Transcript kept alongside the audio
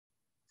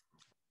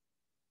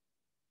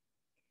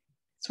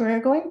So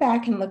we're going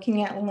back and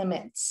looking at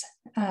limits.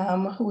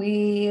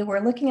 We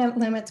were looking at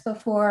limits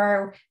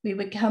before. We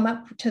would come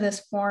up to this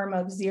form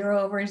of 0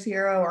 over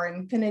 0 or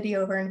infinity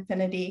over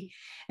infinity,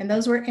 and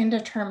those were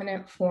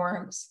indeterminate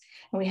forms.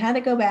 And we had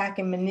to go back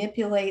and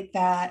manipulate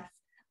that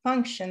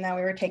function that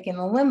we were taking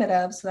the limit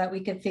of so that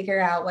we could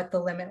figure out what the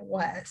limit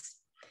was.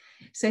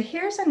 So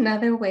here's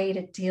another way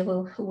to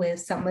deal with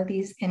some of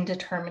these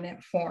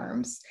indeterminate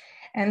forms.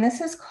 And this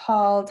is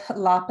called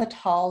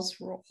L'Hopital's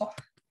rule.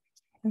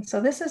 And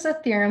so this is a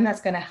theorem that's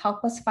going to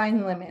help us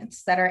find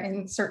limits that are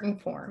in certain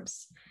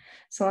forms.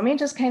 So let me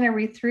just kind of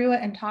read through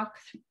it and talk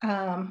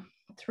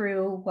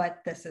through what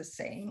this is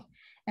saying,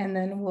 and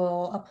then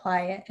we'll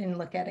apply it and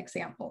look at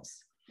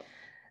examples.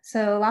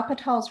 So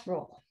L'Hopital's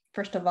rule,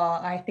 first of all,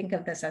 I think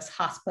of this as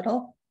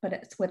hospital, but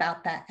it's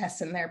without that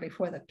S in there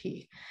before the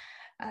P.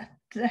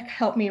 To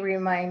help me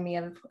remind me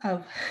of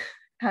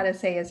how to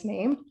say his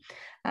name.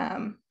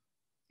 And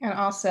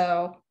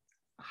also,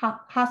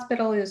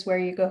 hospital is where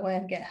you go in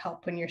and get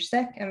help when you're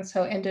sick. And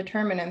so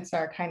indeterminants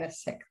are kind of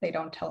sick. They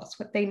don't tell us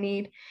what they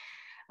need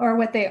or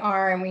what they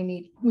are, and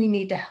we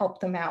need to help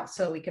them out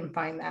so we can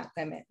find that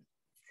limit.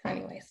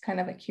 Anyways, kind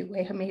of a cute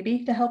way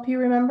maybe to help you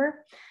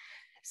remember.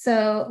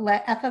 So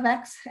let f of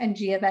x and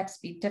g of x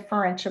be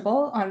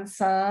differentiable on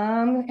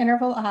some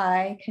interval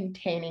I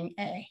containing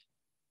a.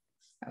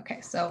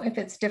 Okay, so if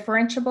it's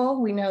differentiable,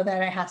 we know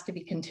that it has to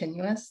be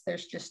continuous.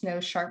 There's just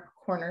no sharp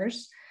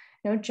corners,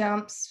 no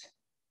jumps,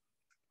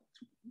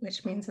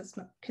 which means it's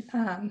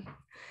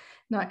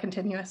not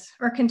continuous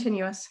or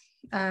continuous,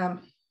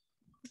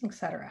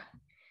 etc.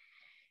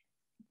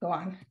 Go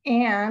on.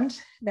 And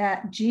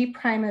that g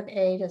prime of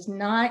a does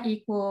not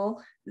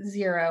equal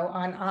 0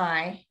 on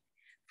I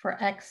for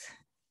x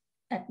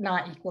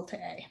not equal to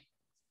a.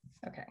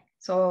 Okay,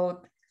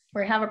 so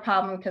we have a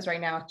problem because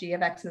right now g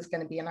of x is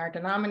going to be in our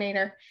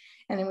denominator,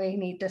 and then we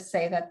need to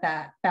say that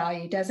that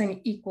value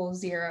doesn't equal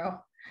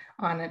 0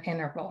 on an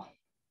interval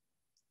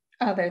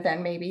other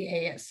than maybe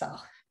a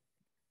itself.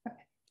 Okay.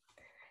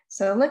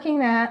 So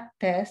looking at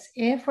this,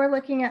 if we're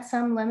looking at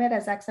some limit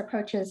as x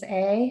approaches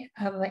a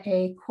of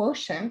a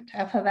quotient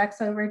f of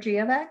x over g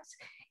of x,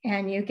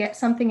 and you get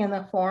something in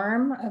the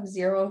form of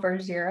 0 over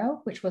 0,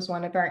 which was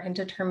one of our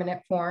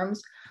indeterminate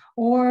forms,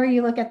 or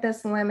you look at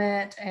this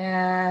limit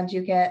and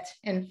you get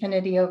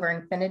infinity over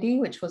infinity,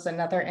 which was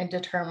another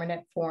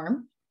indeterminate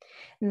form,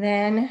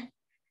 then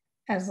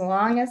as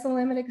long as the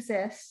limit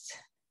exists,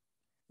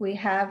 we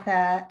have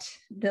that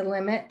the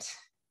limit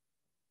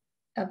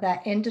of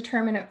that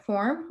indeterminate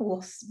form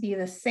will be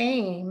the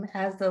same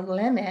as the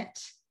limit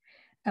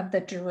of the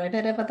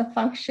derivative of the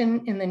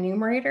function in the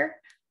numerator,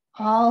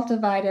 all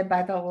divided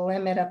by the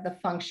limit of the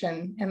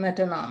function in the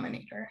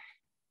denominator.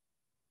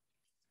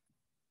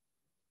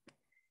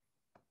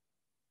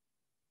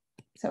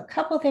 So a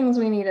couple things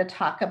we need to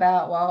talk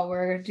about while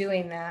we're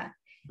doing that.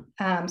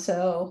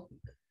 So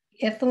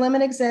if the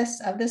limit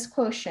exists of this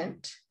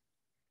quotient,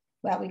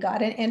 well, we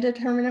got an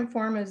indeterminate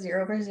form of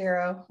 0 over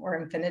 0 or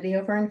infinity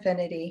over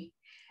infinity,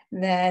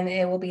 then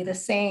it will be the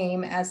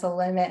same as the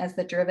limit as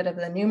the derivative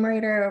of the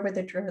numerator over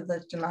the derivative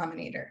of the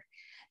denominator.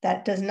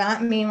 That does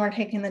not mean we're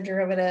taking the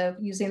derivative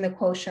using the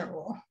quotient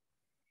rule.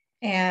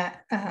 And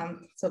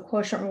so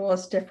quotient rule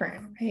is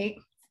different, right?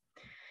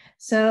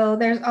 So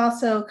there's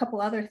also a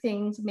couple other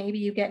things. Maybe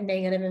you get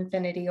negative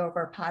infinity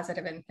over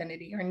positive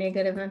infinity, or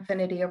negative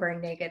infinity over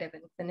negative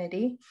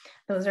infinity.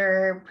 Those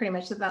are pretty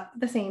much about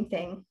the same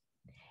thing.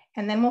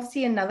 And then we'll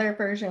see another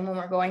version when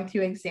we're going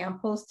through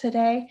examples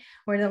today,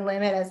 where the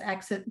limit as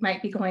x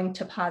might be going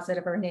to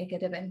positive or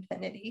negative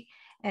infinity.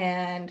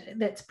 And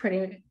that's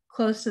pretty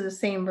close to the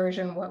same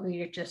version what we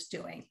were just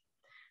doing.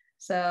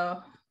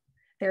 So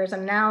there's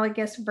an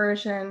analogous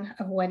version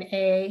of when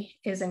a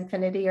is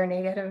infinity or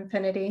negative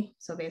infinity.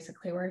 So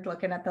basically we're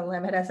looking at the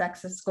limit as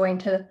x is going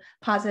to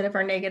positive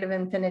or negative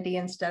infinity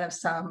instead of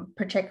some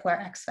particular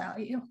x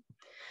value.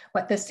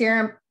 What this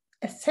theorem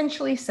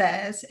essentially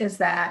says is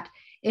that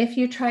if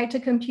you try to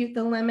compute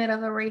the limit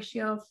of a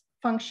ratio of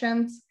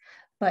functions,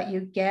 but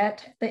you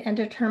get the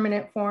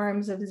indeterminate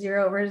forms of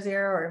 0 over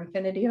 0 or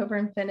infinity over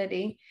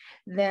infinity,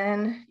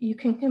 then you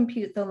can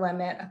compute the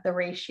limit of the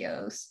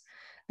ratios,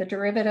 the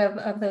derivative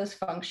of those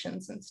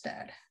functions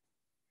instead.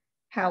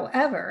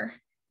 However,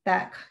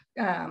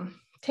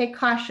 take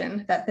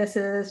caution that this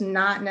is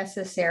not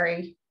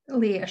necessarily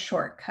a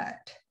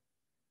shortcut.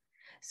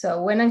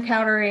 So when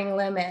encountering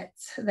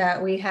limits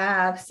that we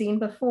have seen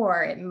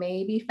before, it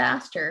may be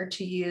faster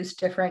to use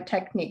different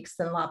techniques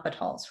than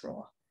L'Hopital's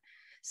rule.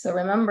 So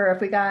remember, if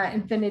we got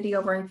infinity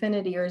over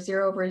infinity or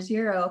 0 over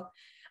 0,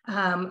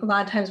 a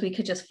lot of times we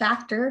could just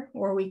factor,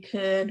 or we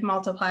could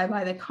multiply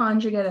by the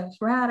conjugate of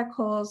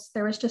radicals.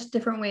 There was just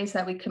different ways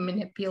that we could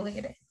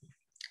manipulate it.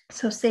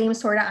 So same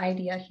sort of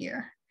idea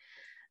here.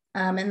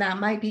 And that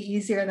might be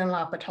easier than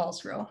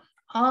L'Hopital's rule.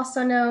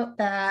 Also note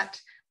that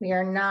we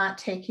are not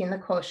taking the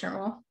quotient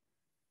rule.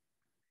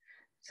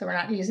 So we're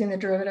not using the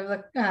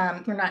derivative,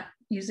 we're not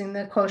using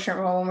the quotient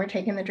rule when we're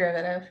taking the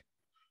derivative,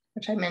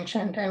 which I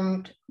mentioned,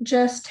 and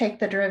just take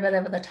the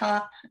derivative of the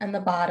top and the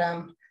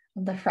bottom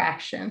of the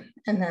fraction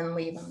and then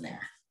leave them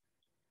there.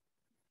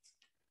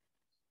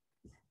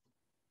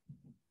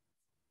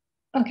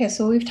 Okay,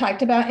 so we've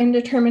talked about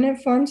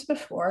indeterminate forms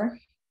before.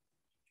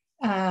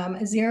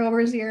 0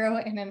 over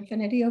 0 and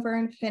infinity over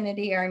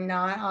infinity are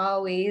not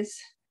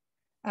always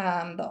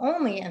the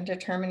only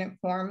indeterminate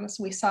forms.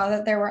 We saw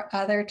that there were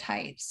other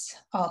types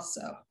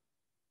also.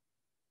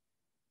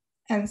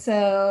 And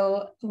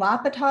so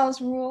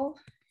L'Hopital's rule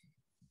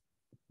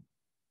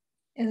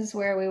is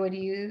where we would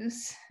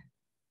use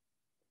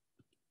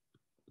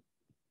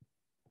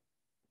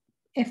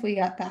if we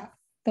got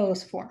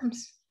those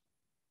forms.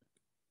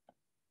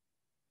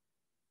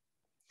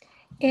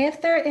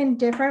 If they're in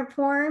different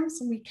forms,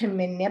 we can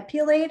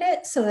manipulate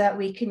it so that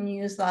we can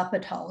use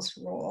L'Hopital's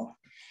rule.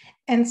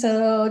 And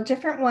so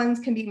different ones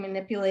can be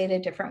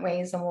manipulated different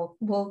ways, and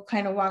we'll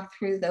kind of walk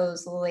through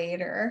those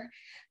later.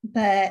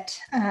 But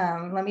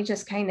let me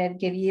just kind of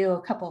give you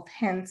a couple of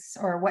hints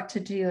or what to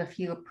do if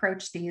you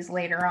approach these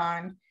later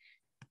on.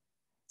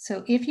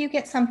 So if you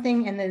get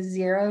something in the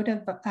 0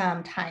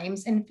 to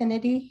times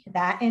infinity,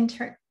 that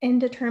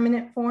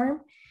indeterminate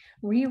form,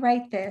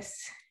 rewrite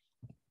this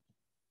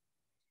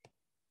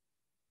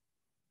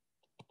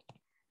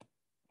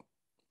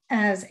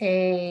as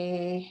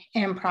an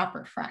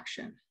improper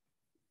fraction.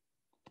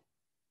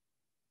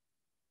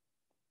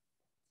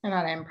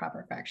 Not an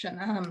improper fraction,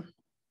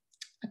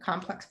 a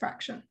complex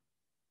fraction.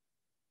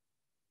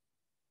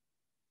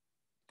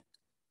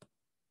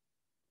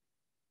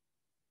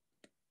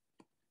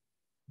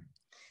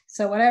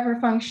 So whatever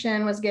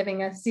function was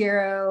giving us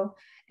 0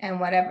 and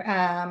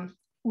whatever,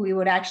 we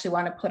would actually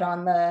want to put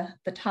on the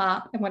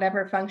top, and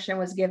whatever function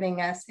was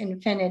giving us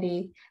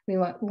infinity, we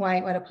might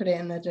want to put it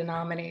in the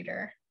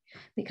denominator.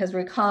 Because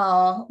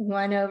recall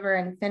 1 over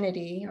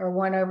infinity, or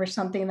 1 over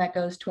something that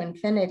goes to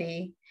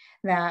infinity,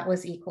 that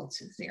was equal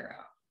to 0.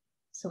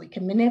 So we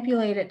can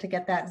manipulate it to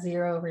get that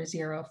 0 over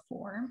 0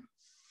 form.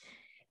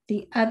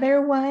 The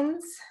other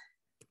ones,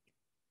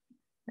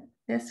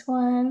 this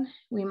one,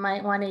 we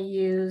might want to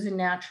use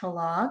natural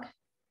log,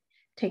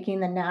 taking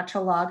the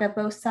natural log of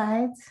both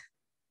sides.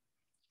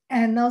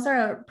 And those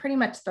are pretty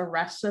much the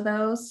rest of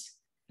those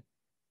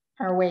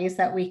are ways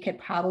that we could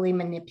probably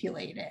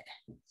manipulate it.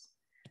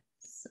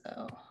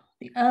 So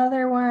the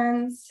other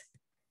ones,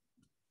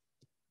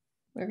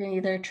 we're going to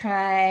either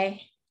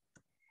try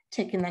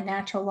taking the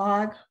natural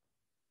log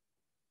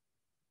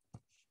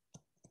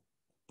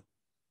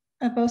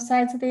of both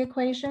sides of the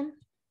equation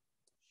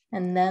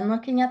and then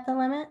looking at the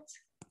limits.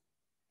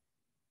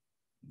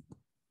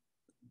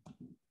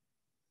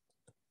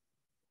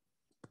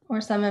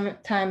 Or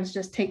sometimes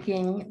just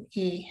taking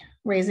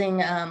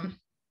raising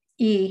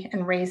E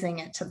and raising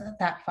it to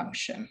that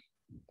function.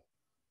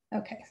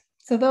 Okay,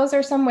 so those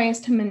are some ways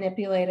to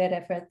manipulate it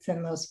if it's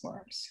in those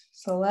forms.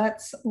 So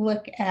let's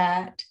look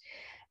at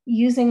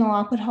using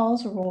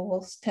L'Hopital's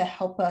rules to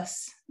help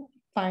us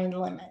find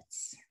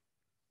limits.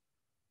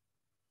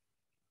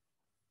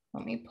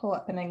 Let me pull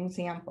up an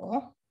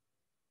example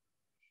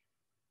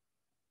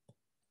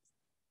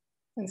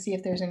and see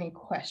if there's any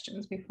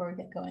questions before we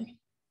get going.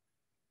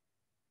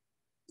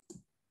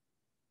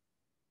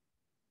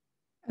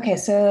 Okay,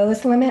 so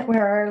this limit,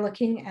 we're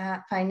looking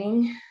at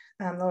finding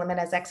the limit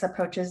as x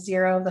approaches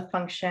 0 of the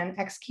function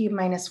x cubed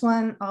minus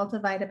 1, all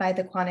divided by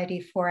the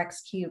quantity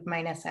 4x cubed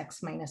minus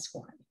x minus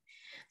 1.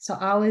 So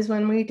always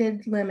when we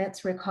did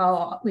limits,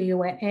 recall we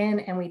went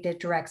in and we did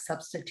direct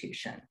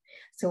substitution.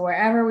 So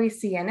wherever we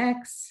see an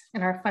x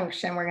in our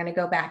function, we're going to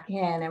go back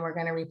in and we're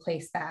going to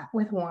replace that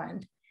with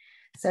 1.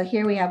 So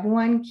here we have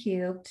 1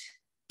 cubed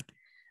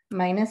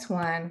minus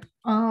 1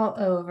 all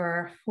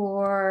over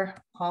 4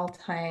 all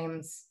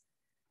times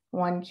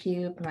 1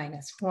 cubed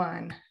minus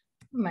 1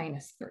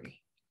 minus 3.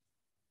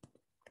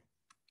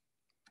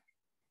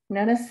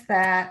 Notice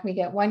that we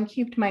get 1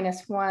 cubed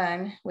minus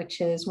 1,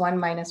 which is 1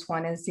 minus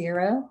 1 is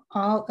 0,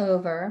 all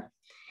over.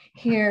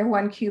 Here,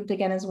 1 cubed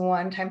again is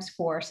 1 times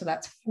 4, so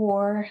that's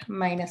 4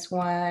 minus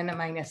 1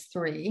 minus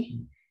 3,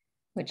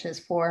 which is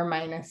 4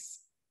 minus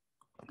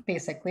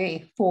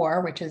basically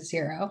 4, which is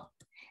 0.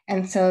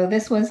 And so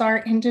this was our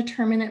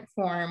indeterminate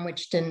form,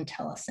 which didn't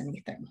tell us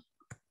anything.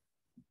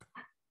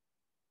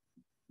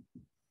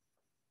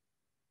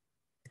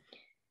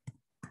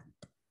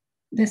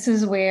 This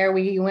is where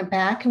we went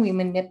back and we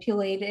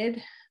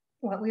manipulated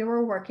what we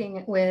were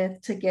working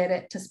with to get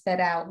it to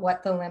spit out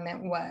what the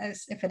limit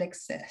was, if it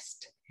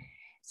exists.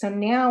 So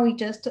now we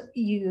just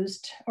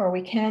used, or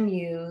we can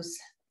use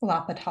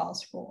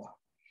L'Hopital's rule.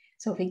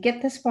 So if we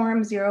get this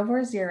form 0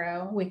 over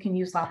 0, we can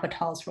use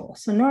L'Hopital's rule.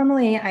 So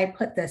normally I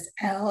put this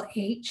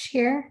LH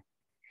here,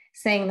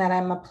 saying that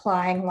I'm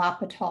applying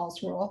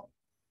L'Hopital's rule.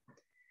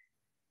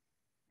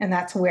 And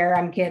that's where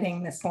I'm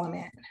getting this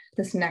limit,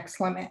 this next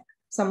limit.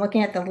 So I'm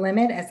looking at the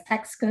limit as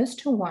x goes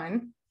to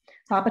 1.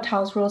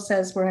 L'Hopital's rule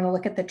says we're going to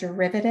look at the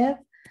derivative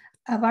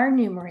of our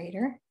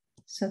numerator.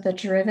 So the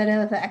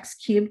derivative of x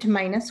cubed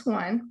minus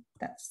 1,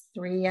 that's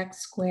 3x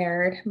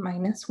squared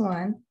minus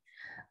 1,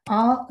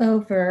 all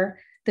over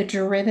the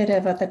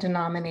derivative of the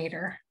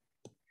denominator.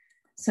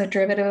 So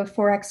derivative of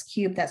 4x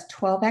cubed, that's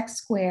 12x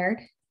squared,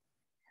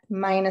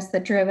 minus the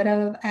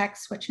derivative of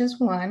x, which is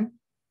 1,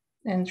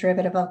 and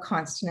derivative of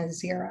constant is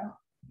 0.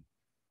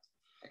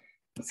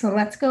 So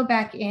let's go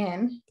back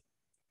in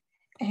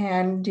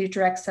and do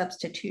direct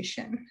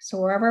substitution. So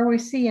wherever we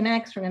see an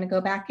x, we're going to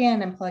go back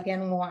in and plug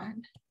in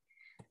 1.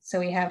 So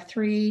we have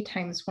 3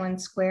 times 1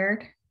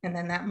 squared, and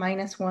then that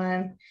minus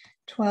 1,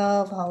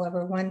 12 all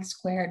over 1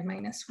 squared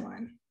minus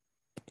 1.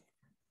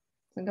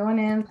 So going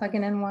in,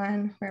 plugging in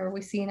 1, wherever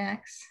we see an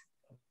x.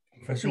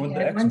 Professor, would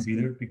the x be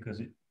there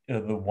because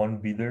the 1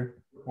 be there?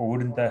 Or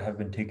wouldn't that have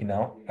been taken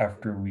out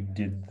after we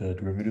did the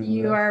derivative?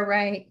 You are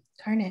right.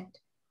 Darn it.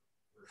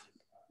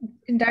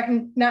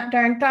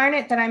 Darn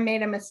it that I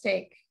made a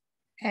mistake.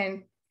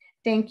 And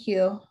thank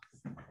you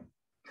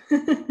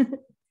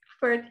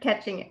for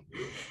catching it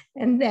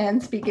and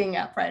then speaking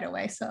up right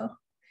away. So,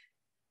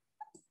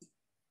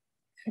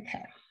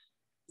 okay.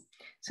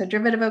 So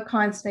derivative of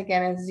constant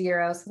again is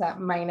 0. So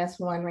that minus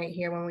 1 right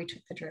here when we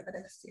took the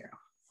derivative is 0.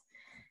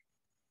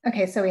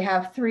 Okay, so we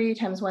have 3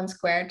 times 1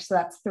 squared. So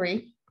that's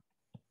 3.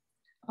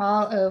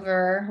 All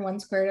over 1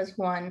 squared is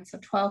 1. So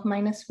 12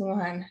 minus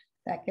 1,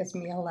 that gives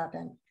me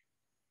 11.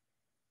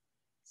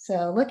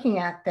 So looking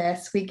at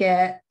this, we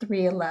get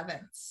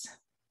 3/11ths.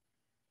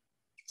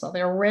 So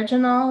the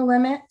original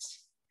limit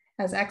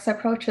as x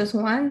approaches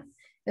 1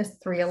 is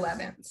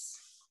 3/11ths.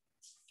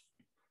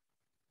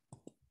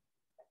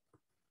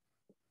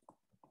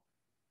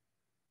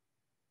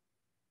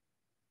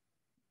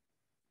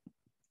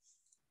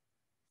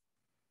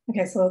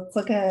 Okay, so let's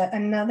look at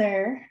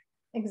another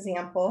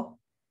example.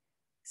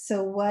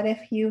 So what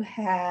if you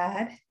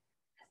had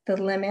the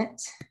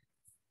limit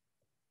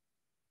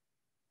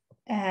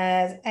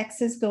as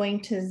x is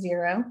going to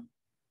 0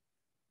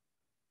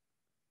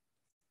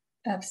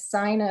 of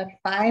sine of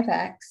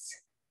 5x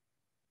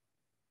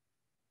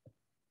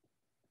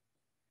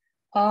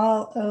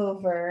all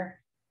over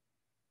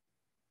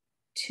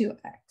 2x.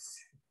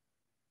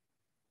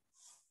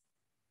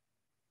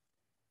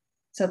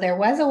 So there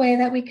was a way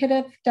that we could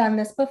have done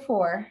this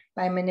before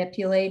by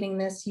manipulating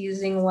this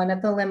using one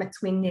of the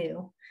limits we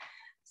knew.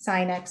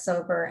 Sine x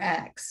over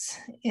x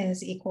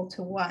is equal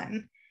to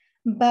 1.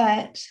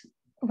 But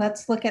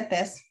let's look at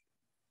this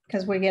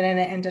because we're getting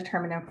an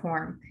indeterminate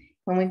form.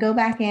 When we go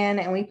back in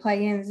and we plug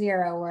in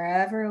 0,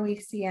 wherever we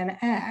see an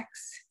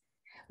x,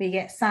 we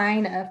get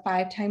sine of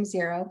 5 times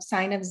 0,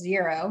 sine of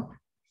 0,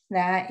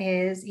 that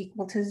is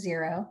equal to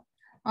 0,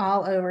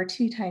 all over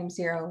 2 times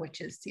 0,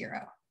 which is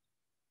 0.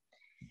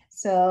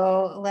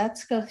 So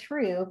let's go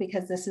through,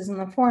 because this is in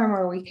the form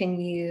where we can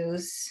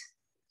use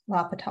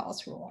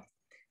L'Hopital's rule.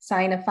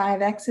 Sine of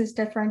 5x is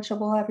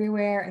differentiable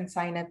everywhere, and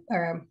sine of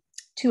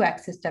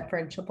 2x is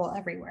differentiable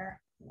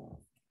everywhere.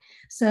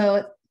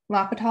 So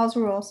L'Hopital's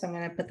rule, so I'm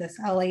going to put this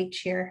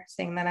LH here,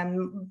 saying that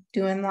I'm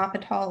doing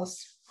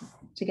L'Hopital's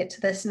to get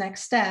to this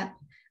next step.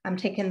 I'm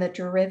taking the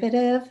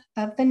derivative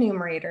of the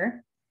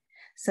numerator.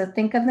 So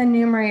think of the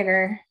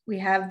numerator. We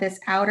have this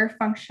outer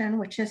function,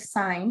 which is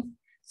sine.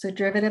 So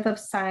derivative of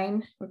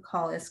sine,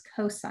 recall, is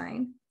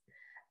cosine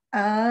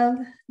of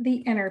the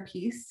inner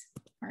piece.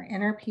 Our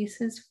inner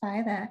piece is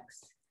 5x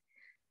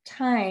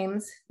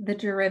times the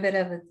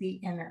derivative of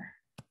the inner.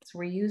 So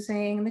we're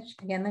using,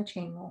 again, the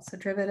chain rule. So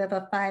derivative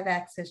of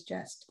 5x is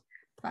just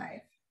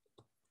 5.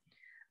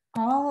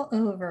 All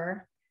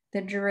over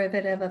the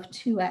derivative of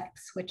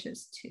 2x, which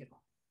is 2.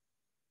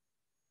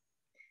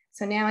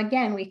 So now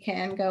again, we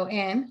can go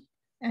in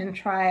and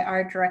try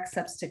our direct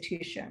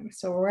substitution.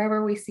 So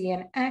wherever we see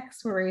an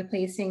x, we're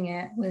replacing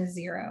it with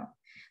 0.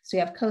 So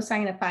we have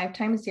cosine of 5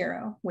 times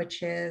 0,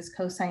 which is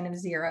cosine of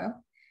 0,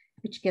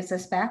 which gives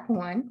us back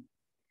 1,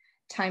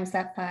 times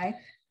that 5,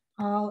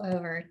 all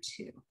over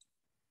 2.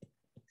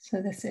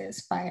 So this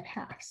is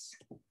 5/2.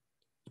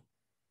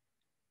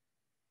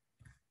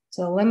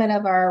 So the limit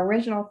of our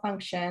original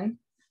function,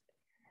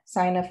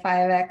 sine of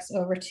 5x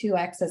over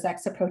 2x as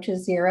x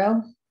approaches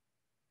 0,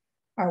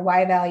 our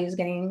y value is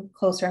getting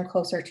closer and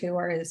closer to,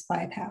 or is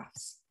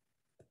 5/2.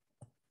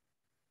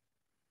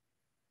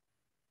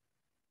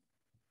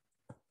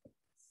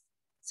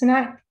 So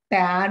not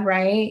bad,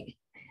 right?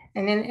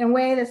 And in a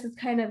way, this is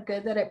kind of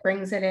good that it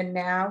brings it in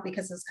now,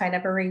 because it's kind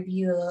of a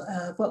review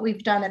of what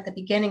we've done at the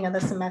beginning of the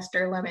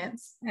semester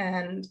limits.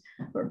 And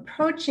we're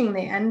approaching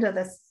the end of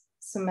this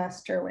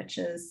semester, which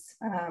is,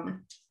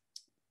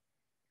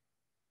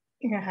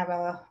 you're gonna have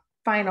a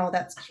final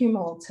that's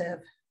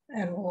cumulative,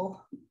 and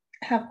we'll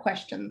have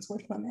questions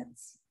with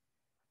limits.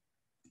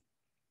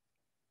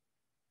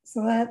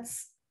 So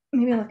let's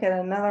maybe look at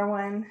another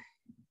one.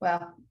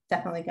 Well,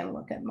 definitely gonna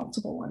look at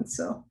multiple ones.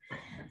 So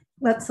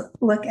let's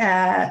look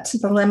at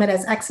the limit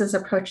as x is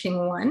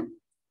approaching 1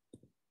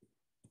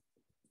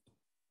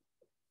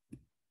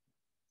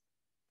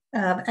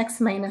 of x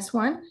minus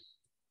 1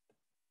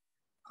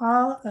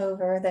 all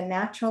over the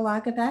natural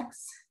log of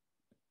x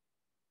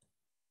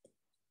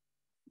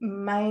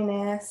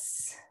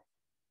minus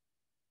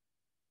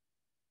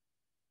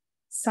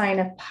sine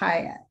of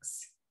pi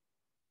x.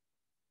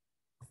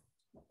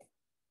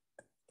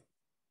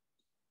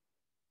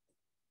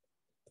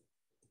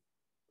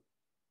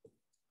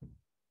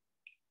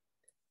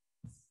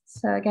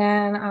 So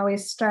again, I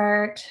always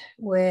start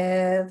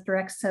with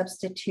direct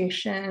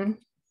substitution.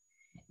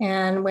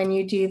 And when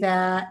you do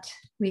that,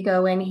 we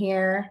go in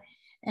here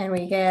and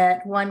we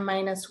get 1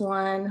 minus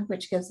 1,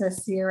 which gives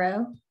us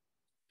 0,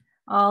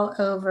 all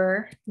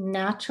over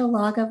natural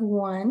log of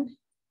 1.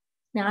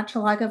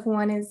 Natural log of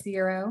 1 is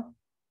 0,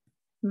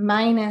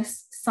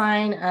 minus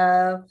sine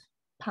of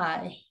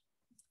pi.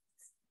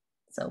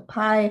 So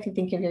pi, if you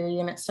think of your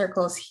unit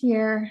circles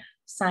here,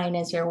 sine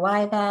is your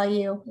y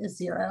value, is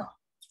 0.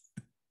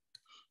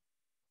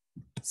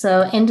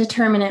 So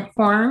indeterminate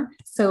form.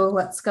 So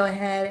let's go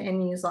ahead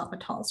and use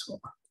L'Hopital's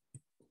rule.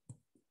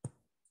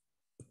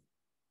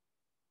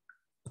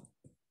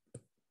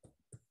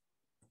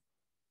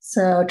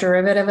 So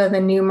derivative of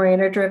the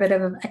numerator,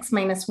 derivative of x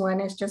minus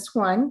 1 is just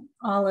 1,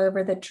 all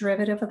over the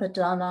derivative of the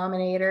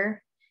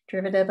denominator.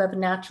 Derivative of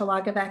natural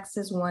log of x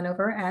is 1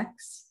 over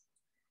x,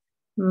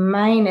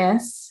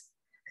 minus,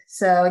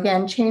 so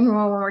again, chain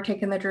rule when we're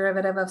taking the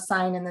derivative of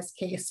sine in this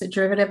case. The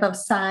derivative of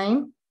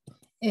sine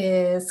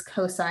is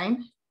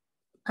cosine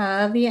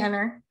of the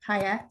inner pi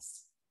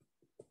x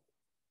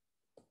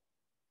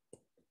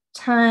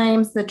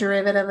times the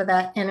derivative of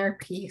that inner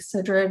piece.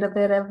 So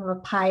derivative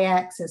of pi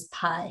x is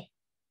pi.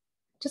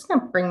 Just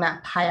gonna bring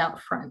that pi out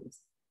front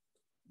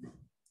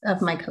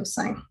of my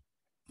cosine.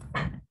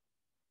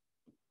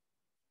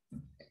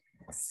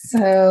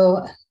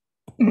 So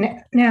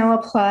now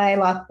apply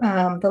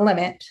the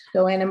limit.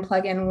 Go in and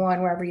plug in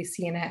 1 wherever you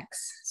see an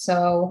x.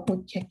 So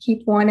we can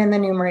keep 1 in the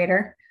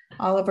numerator,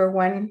 all over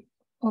 1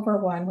 over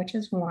 1, which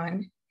is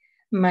 1,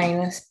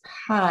 minus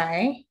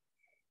pi.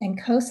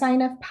 And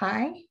cosine of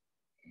pi,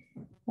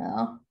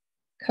 well,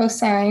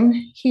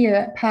 cosine here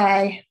at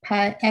pi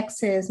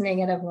x is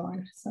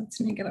 -1, so it's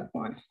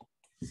 -1.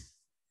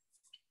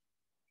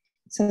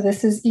 So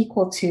this is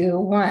equal to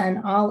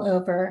 1 all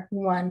over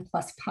 1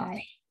 plus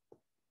pi.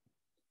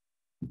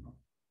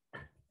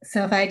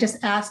 So if I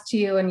just asked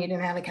you and you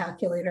didn't have a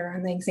calculator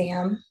on the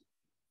exam,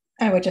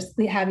 I would just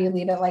have you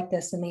leave it like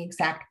this in the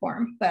exact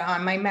form. But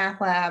on my math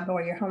lab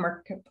or your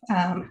homework,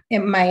 it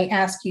might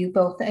ask you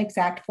both the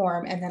exact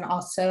form and then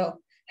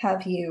also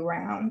have you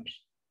round.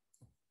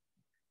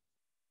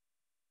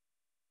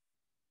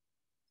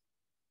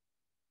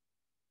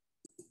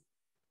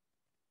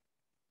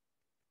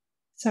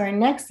 So our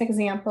next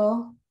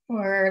example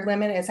or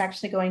limit is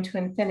actually going to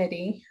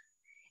infinity,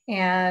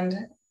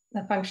 and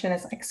the function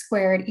is x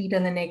squared e to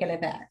the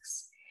negative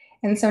x.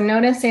 And so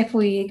notice if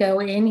we go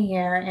in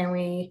here and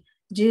we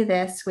do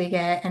this, we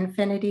get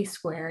infinity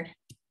squared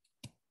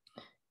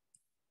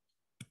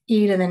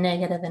e to the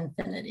negative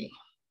infinity.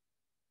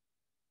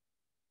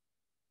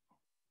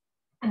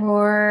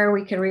 Or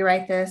we could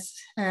rewrite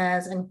this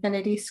as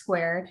infinity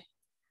squared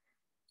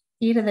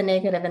e to the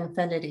negative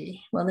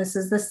infinity. Well, this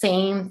is the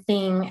same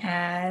thing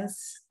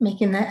as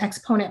making the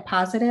exponent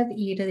positive,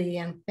 e to the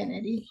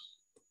infinity.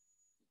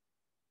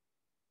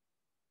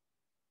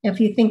 If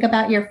you think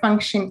about your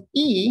function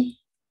e,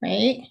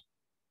 right?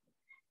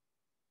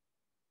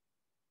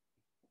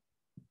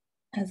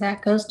 As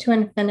that goes to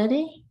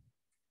infinity,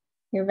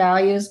 your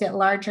values get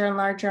larger and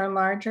larger and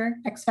larger.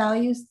 X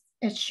values,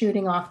 it's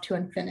shooting off to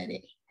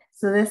infinity.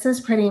 So this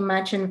is pretty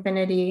much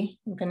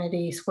infinity.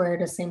 Infinity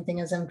squared is the same thing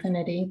as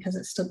infinity because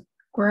it still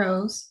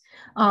grows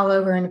all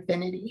over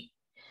infinity.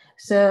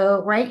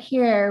 So right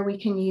here, we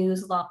can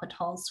use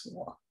L'Hopital's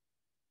rule.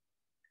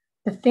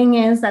 The thing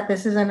is that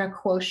this isn't a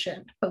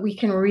quotient, but we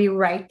can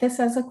rewrite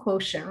this as a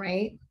quotient,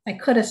 right? I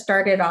could have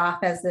started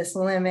off as this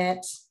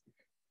limit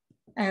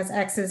as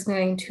x is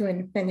going to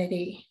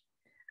infinity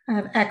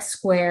of x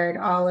squared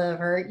all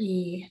over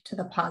e to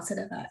the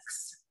positive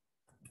x.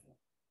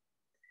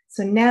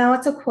 So now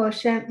it's a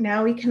quotient.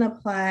 Now we can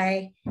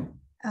apply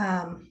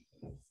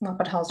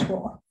L'Hopital's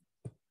rule.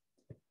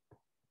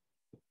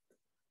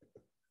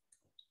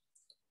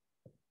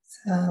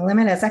 So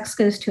limit as x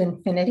goes to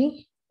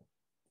infinity.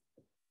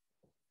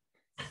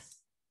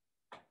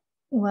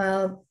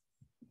 Well,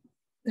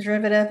 the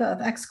derivative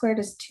of x squared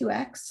is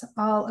 2x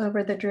all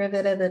over the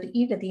derivative of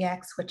e to the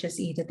x, which is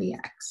e to the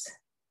x.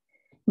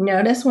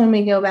 Notice when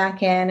we go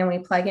back in and we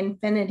plug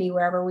infinity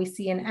wherever we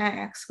see an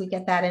x, we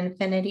get that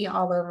infinity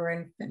all over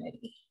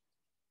infinity.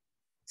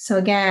 So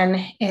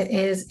again, it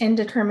is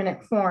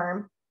indeterminate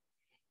form,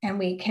 and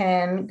we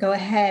can go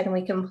ahead and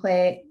we can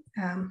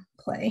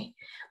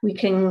we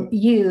can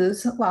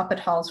use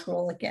L'Hopital's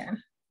rule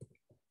again.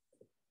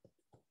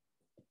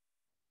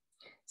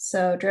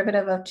 So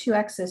derivative of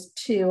 2x is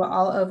 2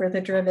 all over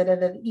the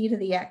derivative of e to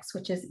the x,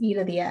 which is e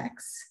to the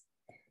x.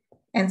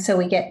 And so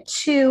we get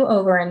 2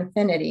 over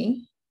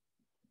infinity.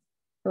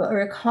 But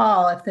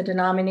recall, if the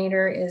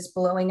denominator is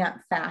blowing up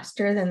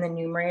faster than the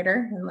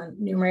numerator, and the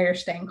numerator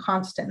staying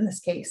constant in this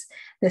case,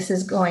 this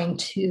is going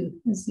to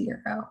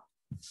 0.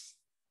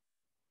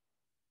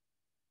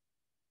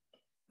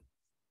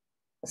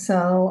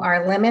 So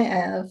our limit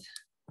of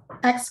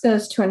x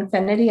goes to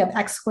infinity of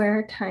x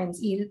squared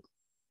times e to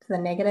the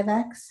negative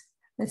x,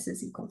 this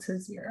is equal to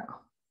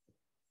 0.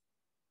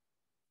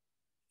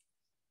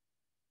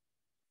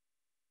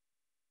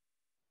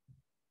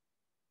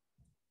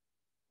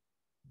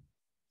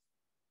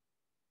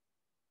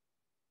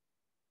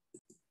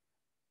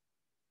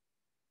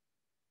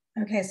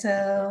 Okay,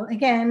 so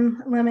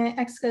again, limit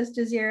x goes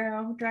to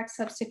 0, direct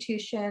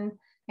substitution.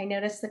 I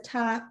notice the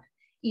top,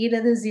 e to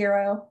the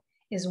 0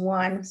 is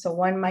 1. So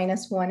 1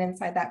 minus 1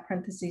 inside that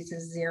parentheses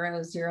is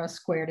 0. 0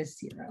 squared is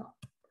 0.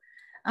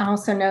 I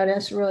also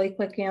notice really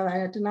quickly on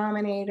the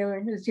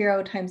denominator,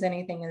 0 times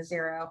anything is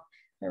 0.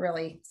 But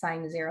really,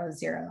 sign 0 is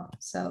 0.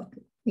 So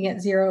you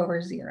get 0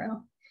 over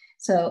 0.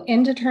 So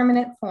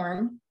indeterminate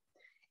form,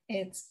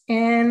 it's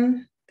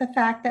in the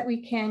fact that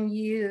we can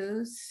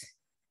use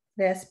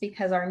this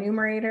because our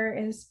numerator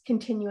is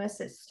continuous,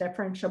 it's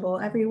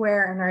differentiable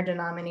everywhere, and our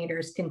denominator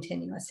is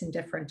continuous and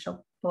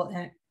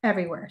differentiable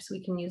everywhere. So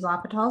we can use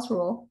L'Hopital's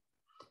rule,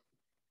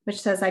 which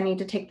says I need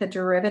to take the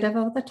derivative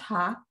of the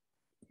top.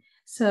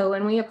 So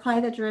when we apply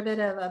the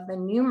derivative of the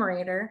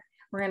numerator,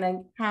 we're going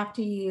to have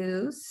to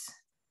use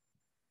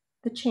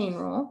the chain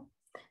rule.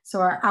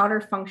 So our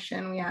outer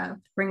function, we have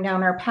bring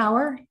down our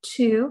power,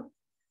 2,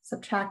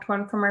 subtract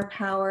 1 from our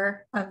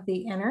power of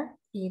the inner,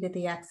 e to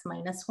the x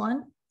minus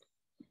 1,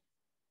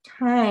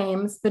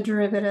 times the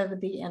derivative of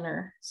the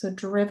inner. So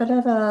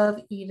derivative of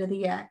e to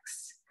the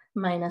x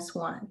minus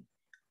 1.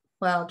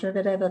 Well,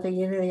 derivative of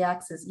e to the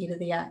x is e to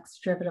the x.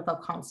 Derivative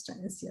of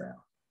constant is 0.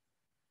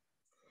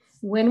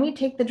 When we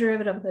take the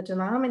derivative of the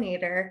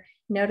denominator,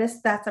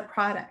 notice that's a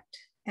product.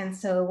 And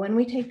so when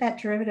we take that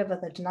derivative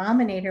of the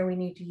denominator, we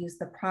need to use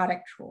the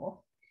product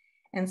rule.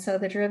 And so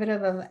the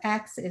derivative of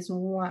x is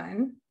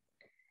 1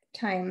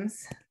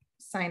 times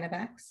sine of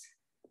x,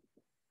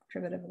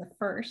 derivative of the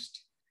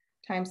first,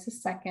 times the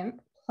second,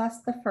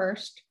 plus the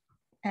first,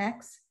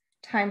 x,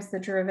 times the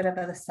derivative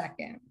of the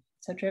second.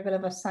 So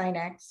derivative of sine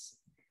x,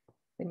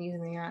 been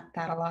using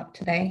that a lot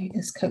today,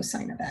 is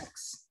cosine of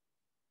x.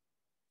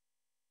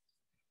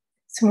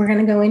 So we're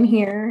going to go in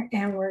here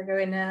and we're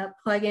going to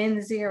plug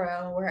in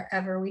 0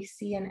 wherever we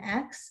see an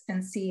x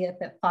and see if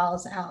it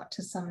falls out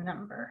to some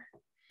number.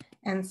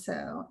 And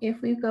so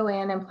if we go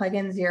in and plug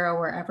in 0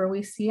 wherever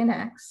we see an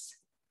x,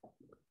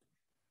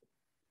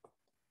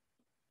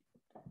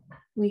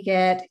 we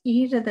get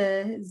e to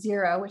the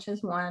 0, which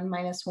is 1,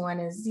 minus 1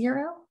 is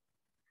 0.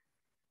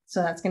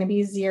 So that's going to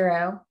be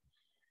 0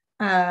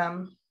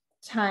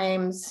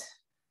 times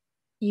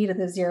e to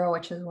the 0,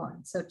 which is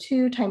 1. So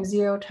 2 times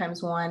 0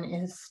 times 1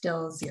 is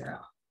still 0.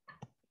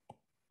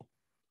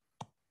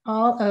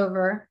 All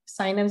over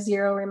sine of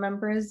 0,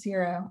 remember, is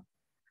 0,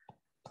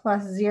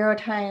 plus 0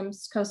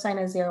 times cosine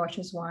of 0, which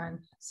is 1.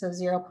 So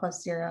 0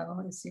 plus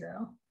 0 is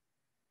 0.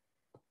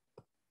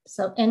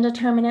 So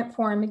indeterminate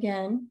form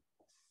again.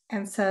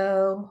 And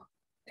so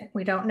if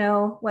we don't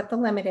know what the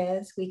limit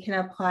is, we can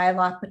apply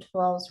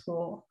L'Hopital's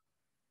rule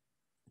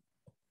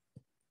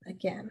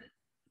again.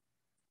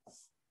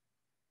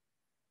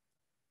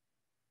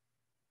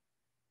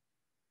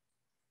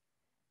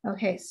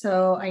 Okay,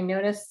 so I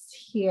noticed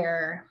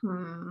here,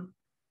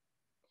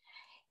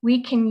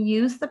 we can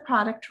use the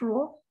product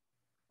rule,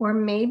 or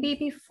maybe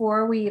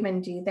before we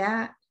even do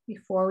that,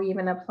 before we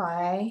even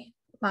apply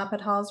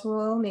L'Hopital's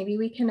rule, maybe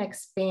we can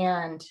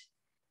expand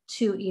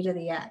 2e to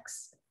the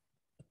x.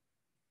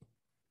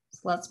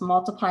 So let's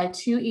multiply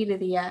 2e to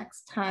the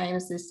x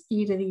times this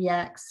e to the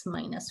x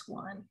minus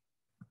 1.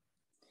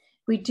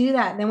 If we do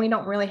that, then we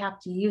don't really have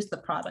to use the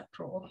product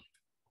rule.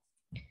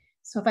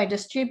 So if I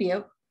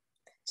distribute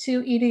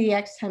 2e to the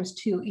x times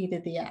 2e to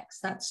the x,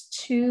 that's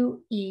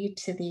 2e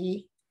to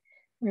the,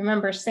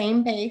 remember,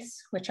 same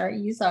base, which our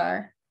e's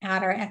are,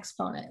 add our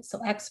exponent. So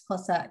x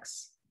plus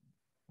x,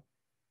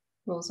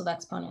 rules of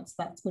exponents,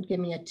 that would give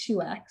me a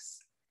 2x.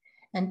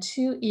 And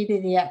 2e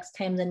to the x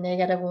times a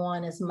negative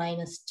 1 is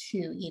minus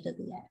 2e to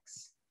the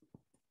x.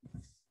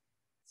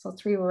 So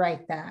let's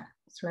rewrite that.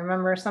 So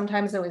remember,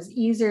 sometimes it was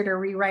easier to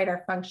rewrite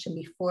our function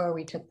before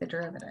we took the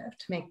derivative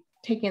to make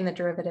taking the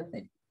derivative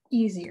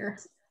easier.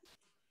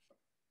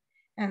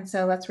 And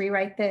so let's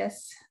rewrite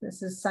this.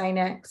 This is sine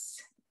x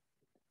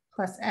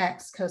plus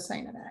x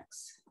cosine of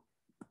x.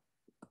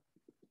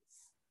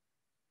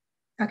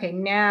 Okay,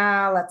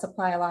 now let's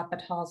apply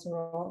L'Hopital's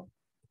rule.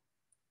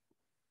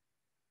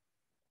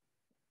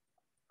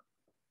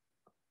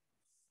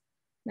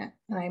 Now,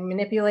 I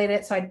manipulate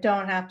it so I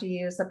don't have to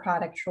use the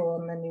product rule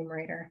in the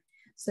numerator.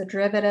 So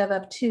derivative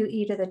of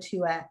 2e to the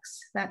 2x,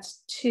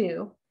 that's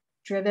 2.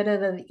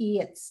 Derivative of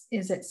e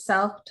is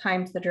itself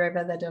times the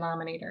derivative of the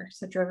denominator.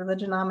 So derivative of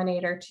the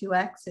denominator,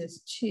 2x,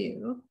 is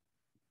 2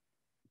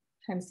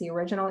 times the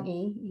original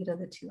e to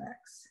the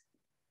 2x,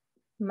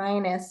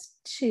 minus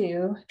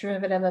 2,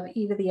 derivative of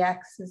e to the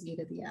x is e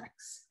to the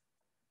x,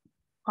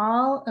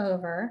 all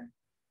over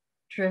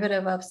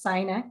derivative of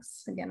sine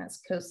x, again,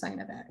 it's cosine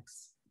of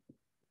x.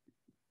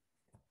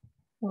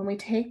 When we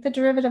take the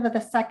derivative of the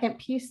second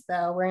piece,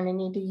 though, we're going to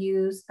need to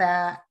use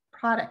that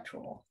product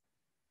rule.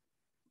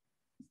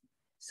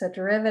 So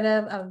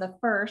derivative of the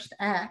first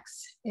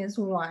x is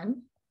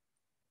 1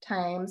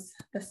 times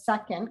the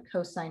second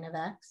cosine of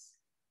x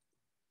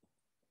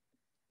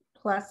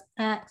plus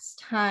x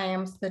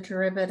times the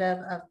derivative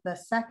of the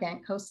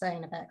second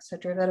cosine of x. So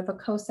derivative of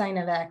cosine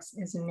of x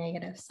is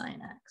negative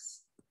sine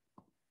x.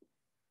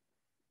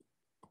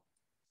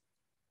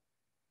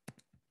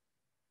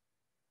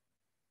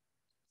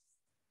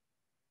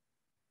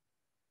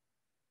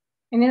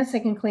 I notice I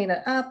can clean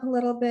it up a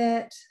little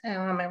bit.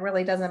 It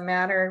really doesn't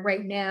matter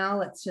right now.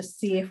 Let's just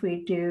see if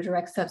we do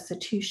direct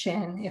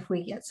substitution, if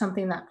we get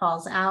something that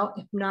falls out.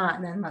 If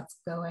not, then let's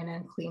go in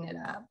and clean it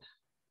up.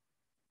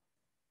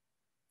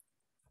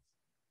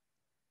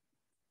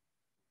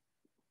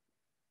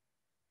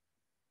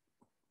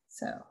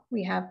 So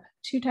we have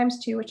 2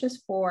 times 2, which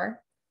is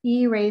 4,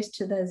 e raised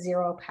to the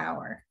 0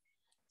 power.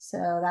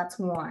 So that's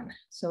 1.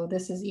 So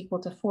this is equal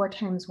to 4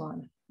 times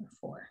 1, or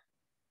 4.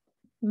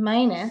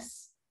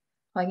 Minus,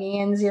 plugging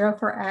in 0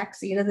 for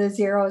x, e to the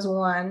 0 is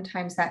 1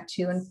 times that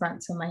 2 in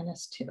front, so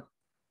minus 2.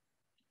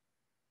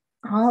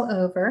 All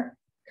over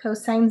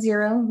cosine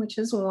 0, which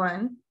is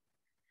 1,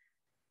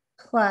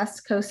 plus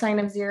cosine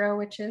of 0,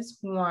 which is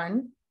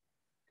 1,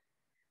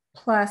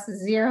 plus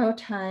 0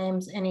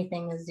 times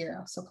anything is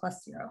 0, so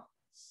plus 0.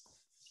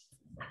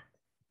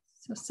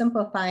 So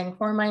simplifying,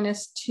 4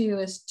 minus 2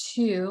 is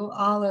 2,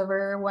 all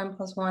over 1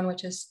 plus 1,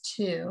 which is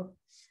 2.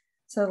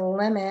 So the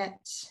limit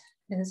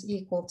is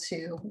equal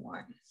to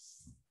 1.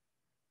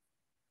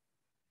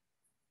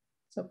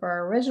 So for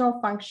our original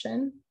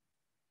function,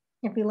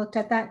 if we looked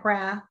at that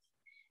graph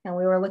and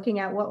we were looking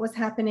at what was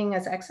happening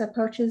as x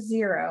approaches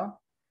 0,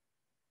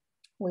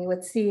 we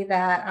would see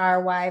that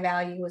our y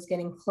value was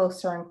getting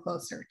closer and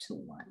closer to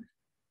 1.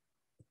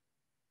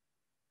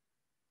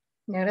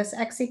 Notice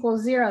x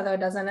equals 0, though,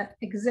 doesn't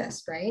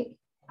exist, right?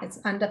 It's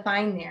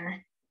undefined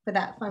there for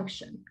that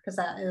function, because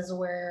that is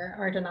where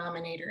our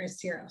denominator is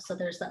 0. So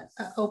there's an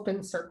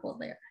open circle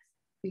there.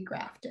 We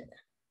graphed it.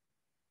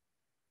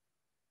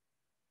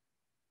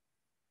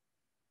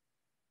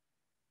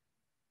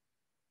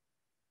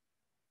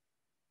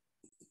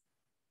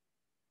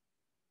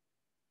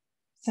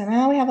 So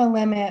now we have a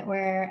limit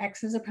where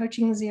x is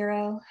approaching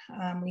 0.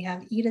 We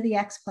have e to the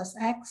x plus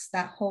x.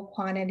 That whole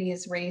quantity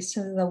is raised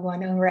to the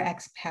 1 over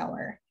x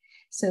power.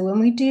 So when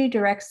we do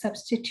direct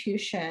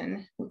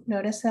substitution,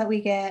 notice that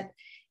we get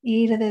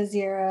e to the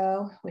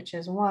 0, which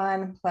is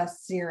 1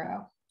 plus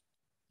 0.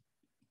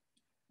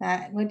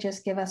 That would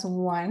just give us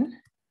 1.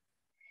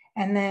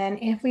 And then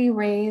if we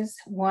raise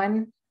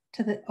 1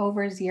 to the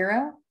over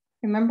 0,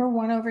 remember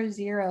 1 over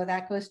 0,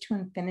 that goes to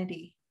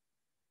infinity.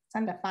 It's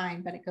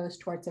undefined, but it goes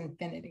towards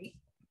infinity.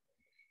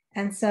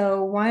 And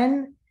so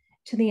 1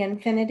 to the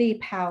infinity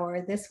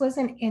power, this was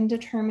an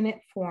indeterminate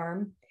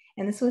form,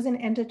 and this was an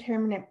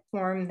indeterminate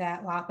form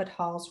that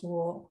L'Hopital's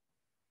rule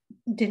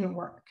didn't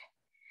work.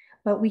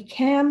 But we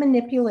can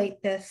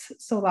manipulate this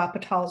so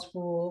L'Hopital's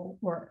rule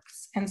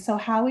works. And so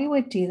how we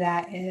would do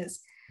that is,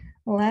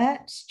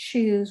 let's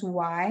choose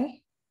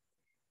y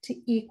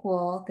to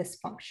equal this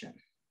function.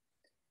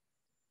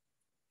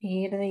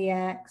 E to the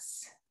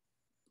x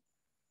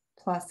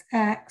plus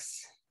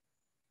x,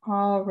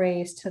 all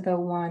raised to the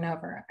 1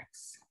 over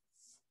x.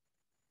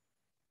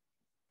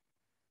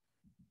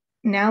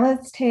 Now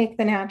let's take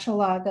the natural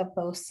log of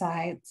both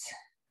sides.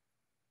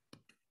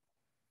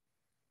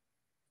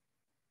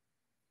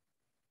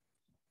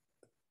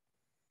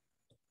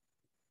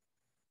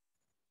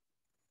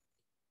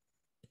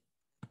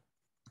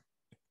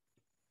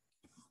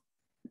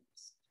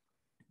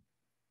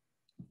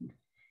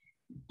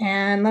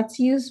 And let's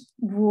use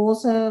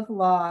rules of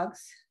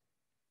logs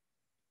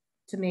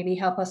to maybe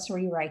help us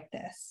rewrite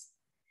this.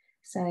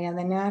 So yeah,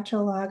 the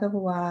natural log of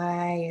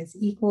y is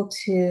equal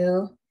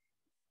to,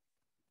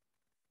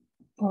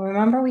 well,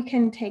 remember we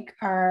can take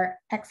our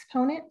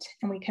exponent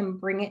and we can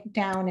bring it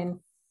down in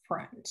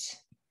front.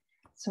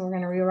 So we're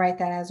going to rewrite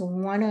that as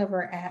 1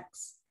 over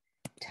x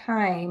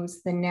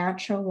times the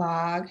natural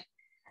log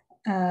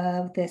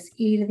of this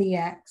e to the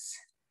x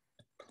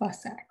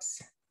plus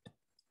x.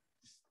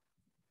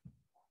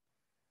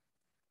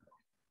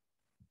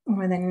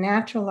 Where the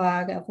natural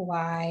log of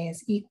y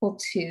is equal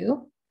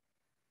to,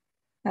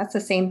 that's the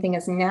same thing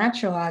as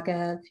natural log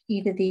of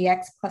e to the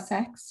x plus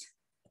x,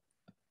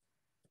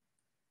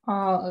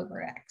 all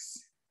over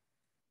x.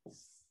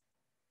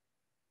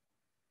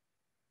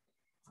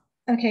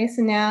 Okay,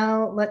 so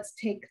now let's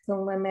take the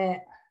limit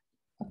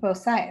of both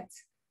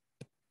sides.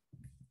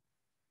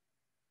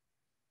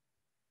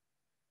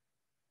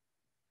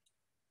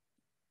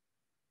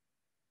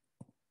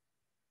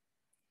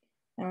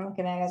 I'm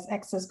looking at it as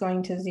x is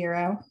going to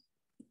 0.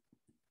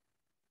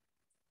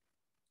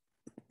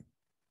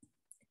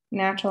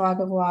 Natural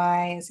log of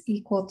y is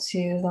equal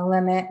to the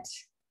limit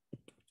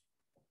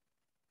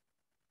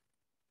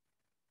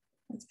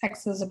as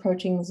x is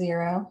approaching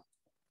 0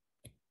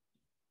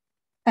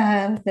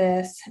 of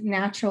this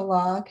natural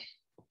log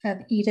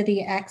of e to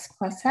the x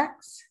plus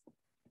x,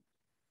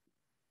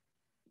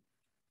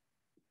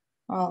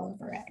 all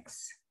over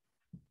x.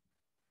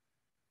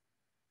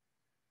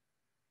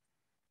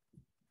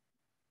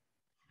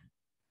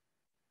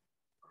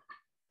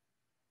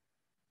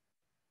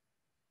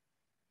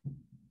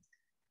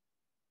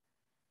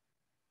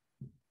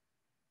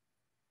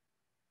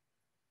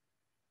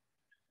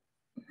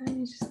 Let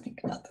me just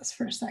think about this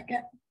for a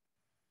second.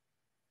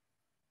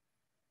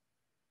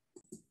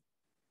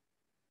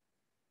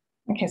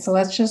 Okay, so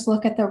let's just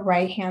look at the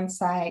right-hand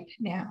side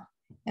now.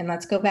 And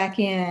let's go back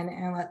in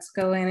and let's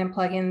go in and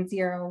plug in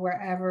 0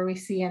 wherever we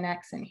see an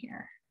x in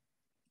here.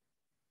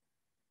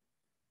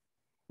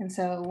 And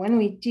so when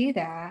we do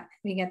that,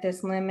 we get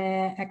this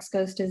limit, x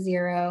goes to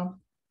 0.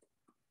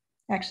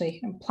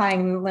 Actually,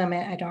 applying the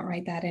limit, I don't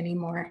write that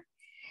anymore.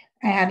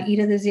 I have e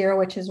to the 0,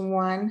 which is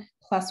 1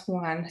 plus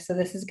 1. So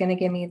this is going to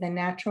give me the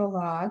natural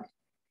log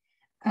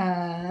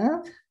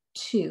of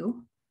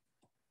 2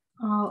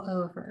 all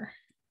over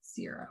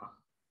 0,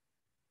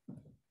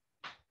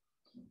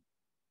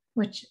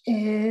 which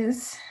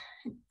is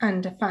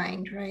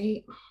undefined,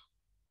 right?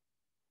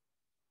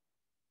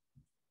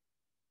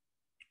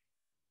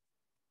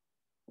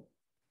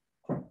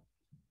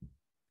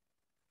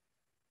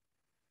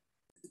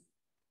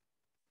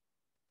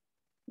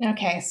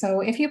 Okay,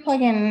 so if you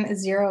plug in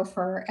 0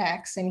 for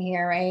x in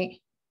here, right?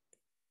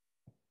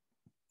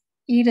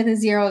 E to the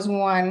 0 is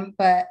 1,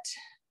 but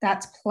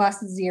that's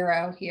plus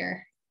 0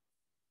 here,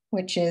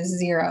 which is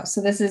 0. So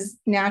this is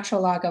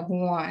natural log of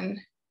 1.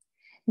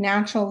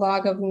 Natural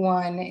log of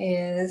 1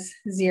 is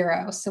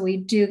 0. So we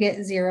do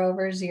get 0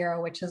 over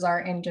 0, which is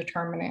our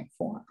indeterminate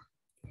form.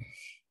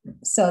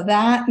 So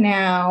that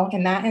now,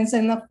 and that is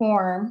in the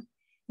form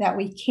that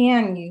we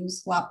can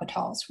use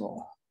L'Hopital's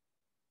rule.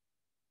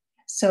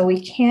 So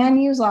we can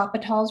use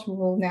L'Hopital's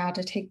rule now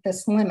to take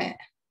this limit.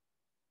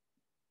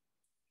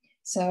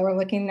 So we're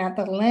looking at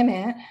the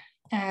limit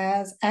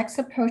as x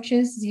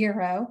approaches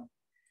 0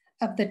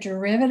 of the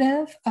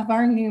derivative of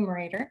our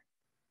numerator.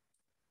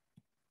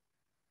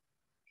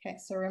 Okay,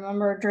 so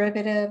remember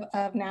derivative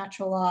of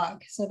natural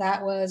log. So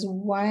that was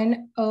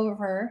 1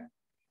 over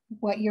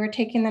what you're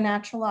taking the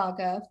natural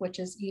log of, which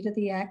is e to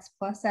the x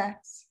plus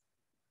x,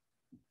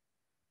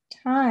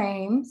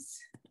 times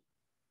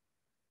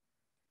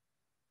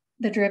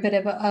the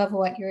derivative of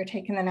what you're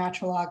taking the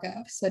natural log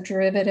of. So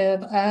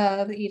derivative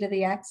of e to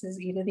the x is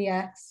e to the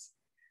x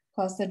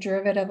plus the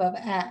derivative of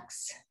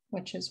x,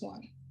 which is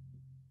 1.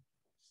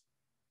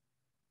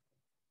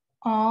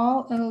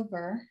 All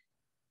over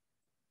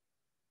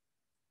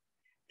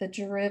the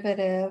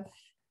derivative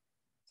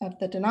of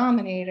the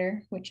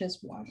denominator, which is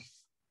 1.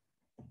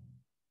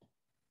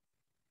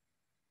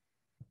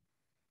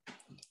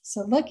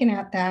 So looking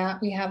at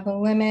that, we have the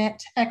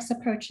limit x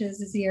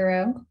approaches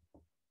 0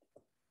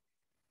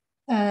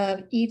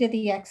 of e to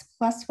the x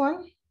plus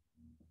 1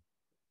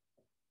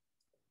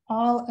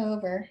 all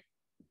over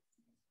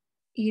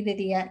e to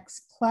the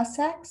x plus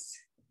x.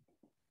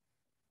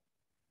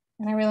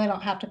 And I really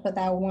don't have to put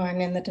that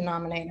 1 in the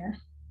denominator.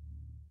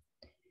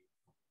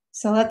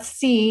 So let's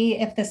see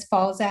if this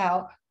falls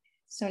out.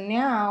 So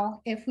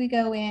now if we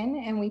go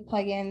in and we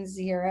plug in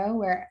 0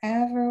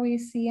 wherever we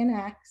see an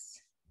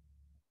x,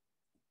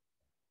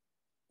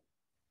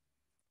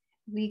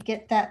 we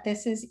get that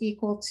this is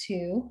equal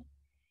to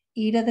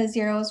e to the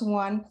 0 is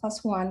 1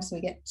 plus 1, so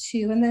we get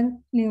 2 in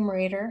the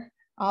numerator,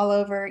 all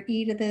over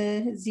e to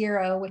the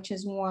 0, which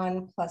is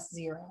 1 plus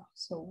 0,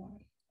 so 1.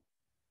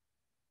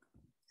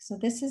 So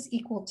this is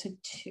equal to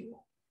 2.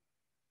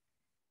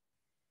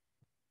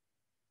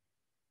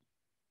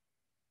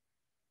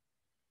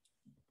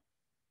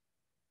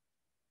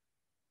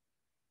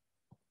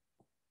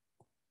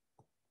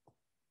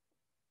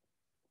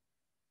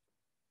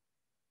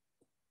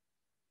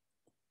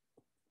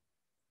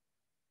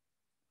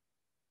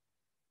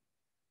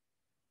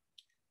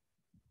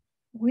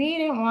 We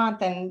didn't want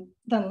the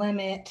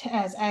limit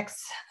as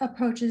x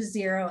approaches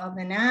 0 of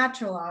the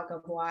natural log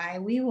of y.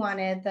 We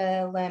wanted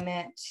the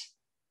limit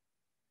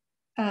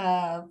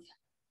of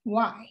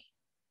y,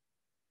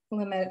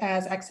 limit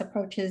as x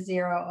approaches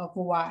 0 of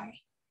y.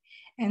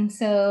 And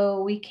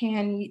so we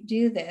can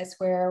do this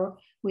where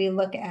we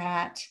look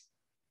at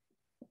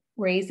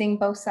raising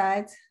both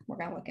sides. We're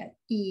going to look at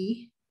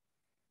e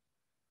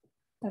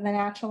of the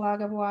natural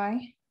log of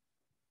y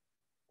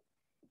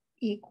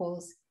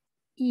equals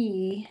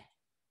e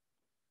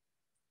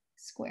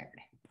squared.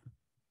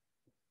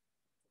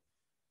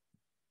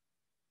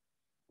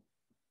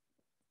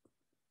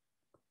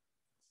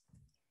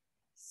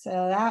 So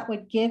that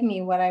would give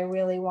me what I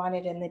really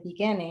wanted in the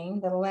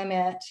beginning, the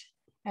limit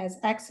as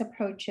x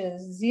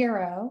approaches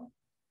 0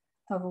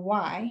 of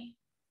y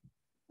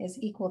is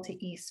equal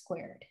to e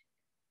squared.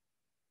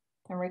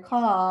 And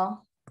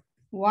recall,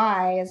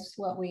 y is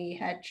what we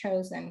had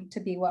chosen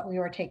to be what we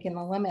were taking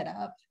the limit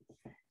of.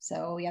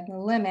 So we have the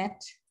limit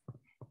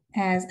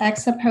as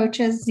x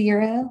approaches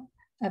 0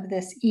 of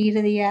this e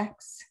to the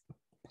x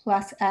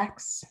plus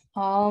x,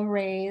 all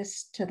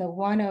raised to the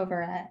 1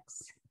 over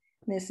x.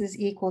 This is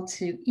equal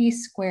to e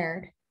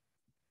squared,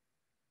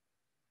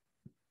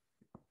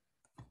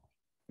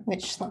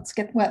 which let's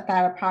get what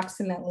that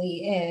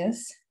approximately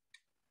is.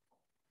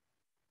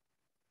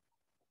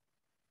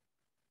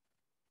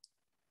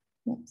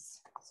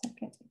 Oops,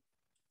 second.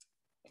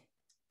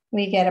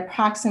 We get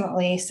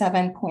approximately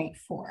 7.4.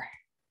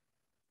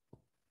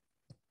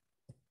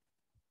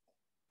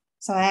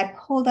 So I had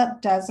pulled up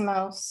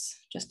Desmos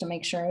just to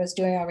make sure I was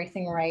doing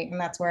everything right.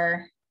 And that's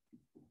where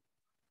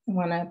I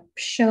want to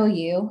show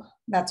you,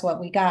 that's what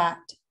we got.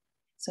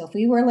 So if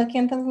we were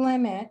looking at the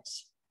limit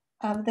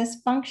of this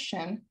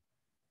function,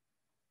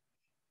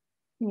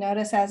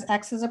 notice as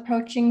x is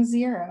approaching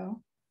 0,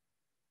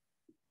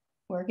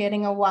 we're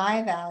getting a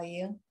y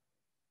value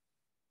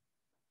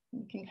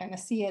You can kind of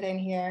see it in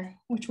here,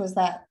 which was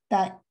that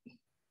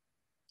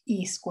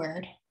e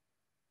squared,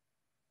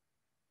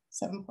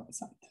 7 point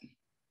something.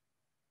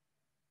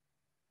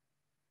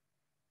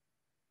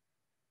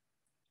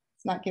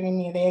 It's not giving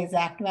me the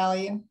exact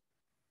value,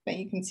 but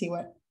you can see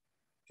what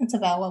it's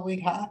about what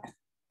we got.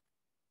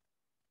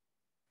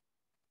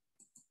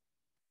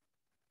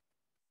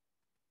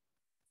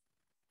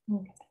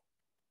 Okay.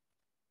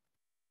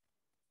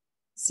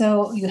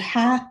 So it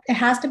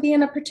has to be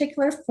in a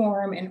particular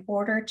form in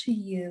order to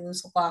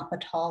use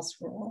L'Hopital's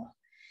rule.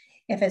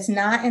 If it's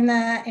not in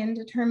that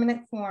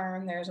indeterminate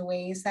form, there's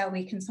ways that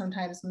we can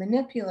sometimes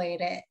manipulate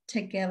it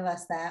to give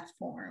us that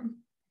form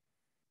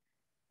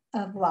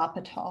of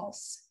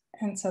L'Hopital's.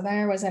 And so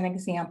there was an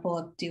example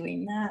of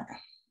doing that.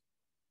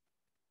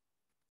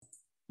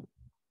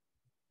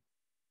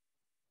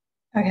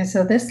 Okay,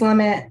 so this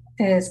limit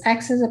is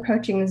x is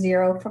approaching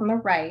 0 from the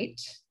right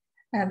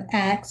of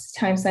x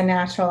times the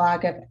natural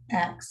log of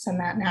x, and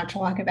that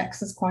natural log of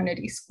x is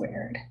quantity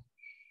squared.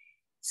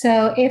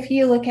 So if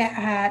you look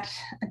at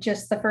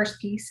just the first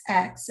piece,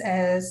 x,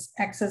 as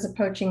x is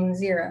approaching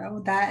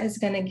 0, that is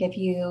going to give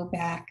you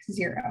back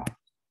 0,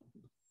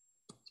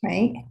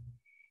 right?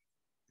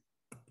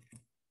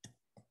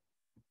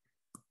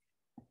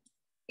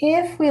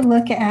 If we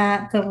look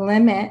at the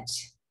limit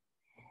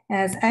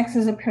as x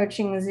is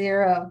approaching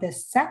 0 of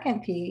this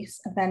second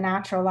piece of the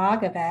natural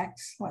log of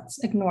x,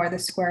 let's ignore the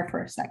square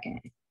for a second.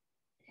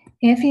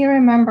 If you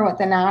remember what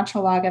the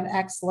natural log of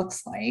x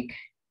looks like,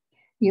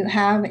 you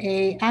have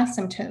an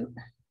asymptote.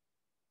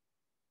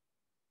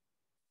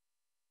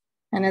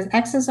 And as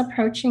x is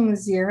approaching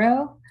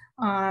 0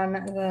 on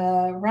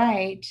the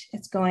right,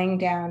 it's going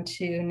down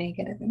to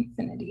negative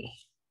infinity.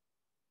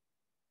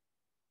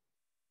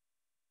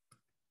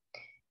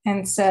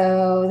 And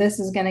so this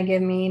is going to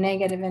give me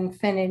negative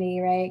infinity,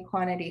 right?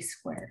 Quantity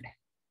squared.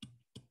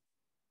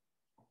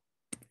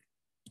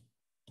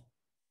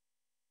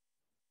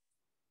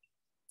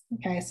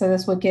 Okay, so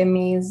this would give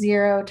me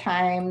 0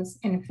 times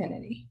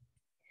infinity,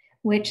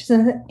 which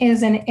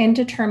is an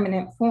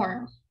indeterminate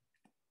form.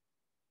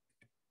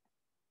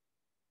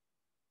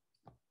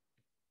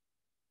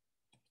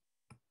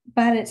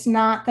 But it's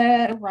not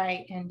the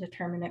right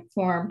indeterminate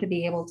form to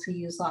be able to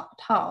use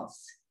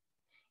L'Hopital's.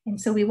 And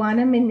so we want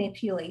to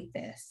manipulate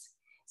this.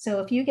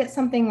 So if you get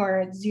something where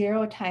it's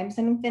 0 times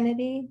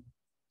infinity,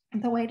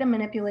 the way to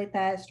manipulate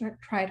that is to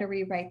try to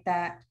rewrite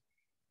that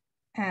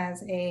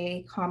as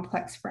a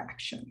complex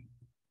fraction.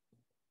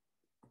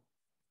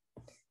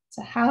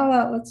 So how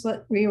about let's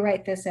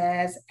rewrite this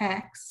as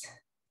x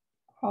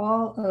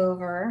all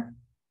over,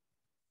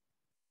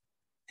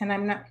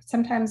 and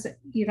sometimes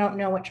you don't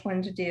know which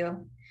one to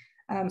do.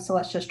 So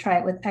let's just try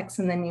it with x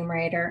in the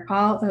numerator,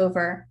 all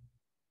over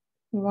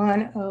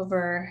 1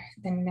 over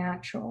the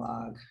natural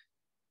log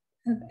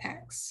of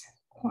x,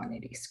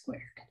 quantity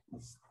squared.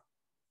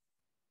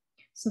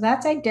 So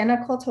that's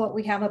identical to what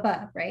we have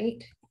above,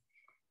 right?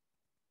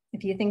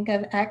 If you think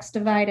of x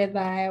divided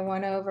by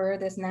 1 over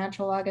this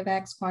natural log of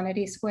x,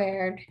 quantity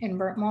squared,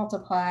 invert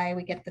multiply,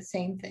 we get the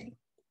same thing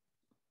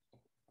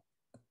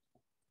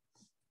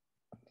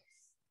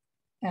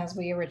as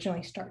we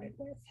originally started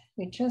with.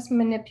 We just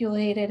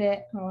manipulated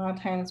it. A lot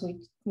of times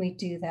we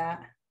do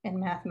that in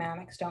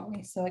mathematics, don't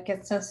we? So it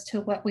gets us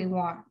to what we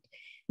want.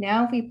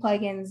 Now if we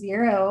plug in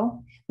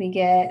 0, we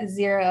get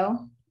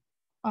 0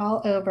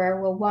 all over,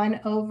 well,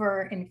 1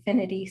 over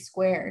infinity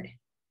squared.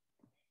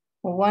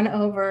 Well, 1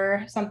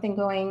 over something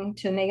going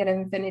to negative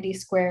infinity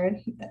squared,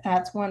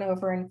 that's 1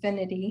 over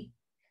infinity.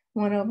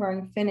 1 over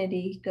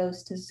infinity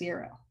goes to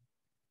 0.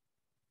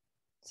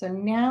 So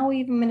now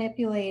we've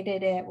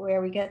manipulated it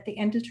where we get the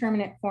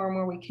indeterminate form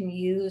where we can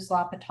use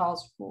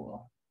L'Hopital's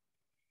rule.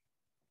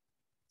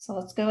 So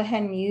let's go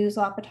ahead and use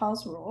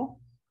L'Hopital's rule,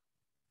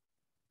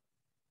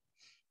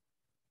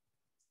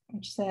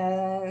 which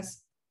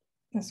says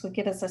this would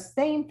get us the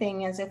same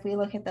thing as if we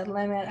look at the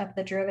limit of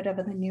the derivative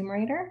of the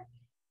numerator.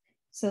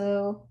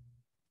 So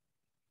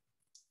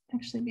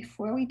actually,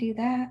 before we do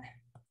that,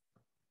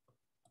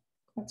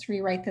 let's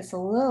rewrite this a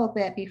little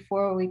bit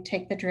before we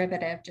take the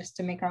derivative, just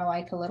to make our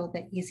life a little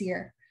bit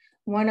easier.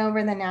 1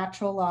 over the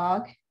natural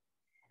log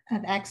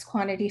of x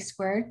quantity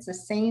squared. It's the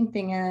same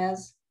thing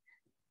as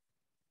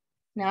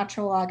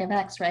natural log of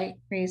x, right?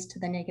 Raised to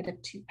the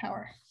negative 2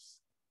 power.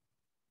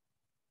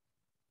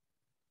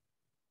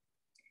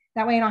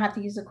 That way I don't have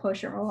to use the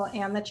quotient rule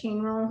and the chain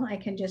rule. I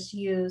can just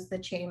use the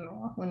chain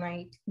rule when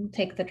I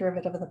take the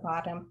derivative of the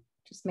bottom.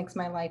 Just makes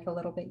my life a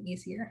little bit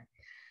easier.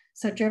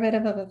 So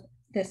derivative of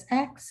this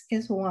x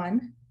is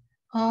 1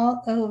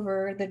 all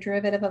over the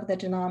derivative of the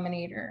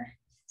denominator.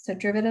 So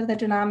derivative of the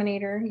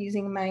denominator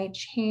using my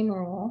chain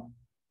rule,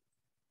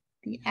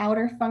 the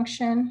outer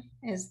function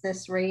is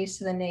this raised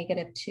to the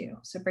negative 2.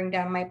 So bring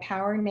down my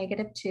power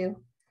negative 2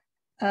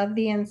 of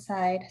the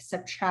inside,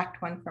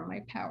 subtract 1 from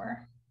my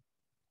power.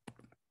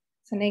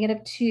 So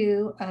negative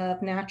 2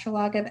 of natural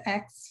log of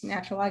x.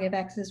 Natural log of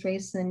x is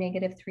raised to the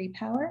negative 3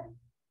 power.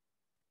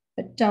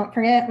 But don't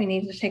forget, we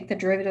need to take the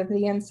derivative of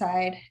the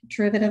inside.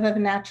 Derivative of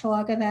natural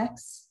log of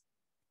x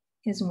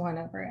is 1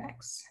 over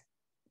x.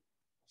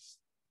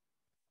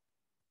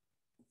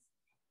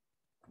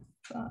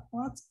 So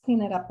let's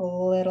clean it up a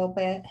little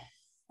bit.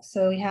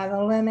 So we have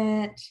a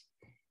limit,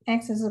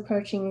 x is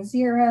approaching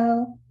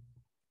 0.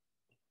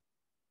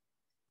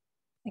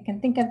 I can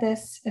think of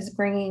this as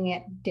bringing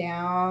it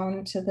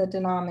down to the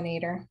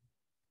denominator.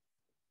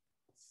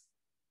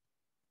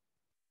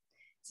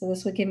 So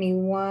this would give me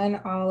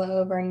 1 all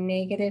over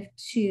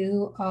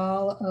 -2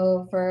 all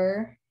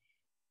over,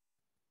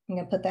 I'm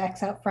going to put the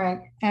x out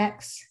front,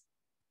 x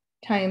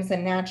times the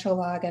natural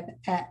log of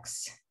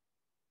x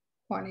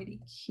quantity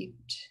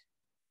cubed.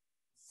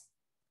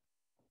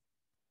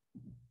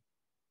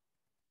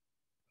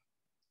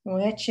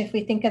 Which, if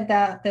we think of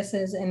that, this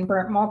is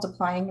invert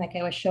multiplying, like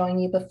I was showing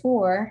you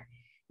before.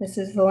 This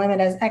is the limit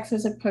as x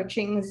is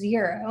approaching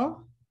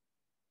 0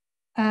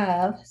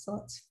 of, so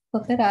let's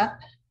flip it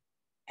up,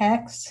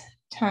 x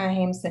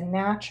times the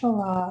natural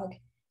log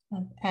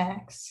of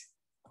x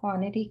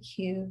quantity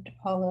cubed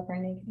all over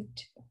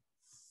 -2.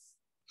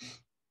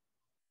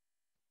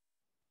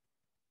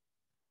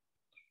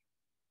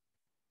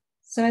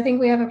 So I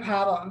think we have a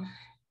problem,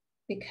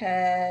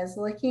 because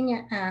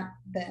looking at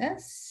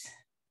this,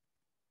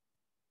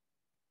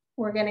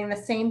 we're getting the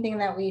same thing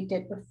that we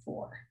did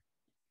before.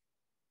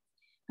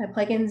 If I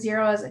plug in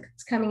 0 as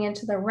it's coming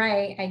into the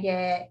right, I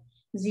get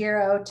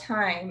 0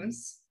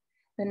 times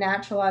the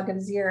natural log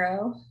of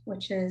 0,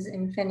 which is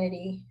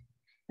infinity.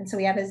 And so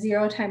we have a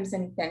 0 times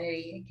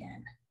infinity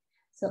again.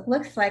 So it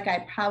looks like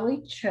I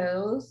probably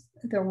chose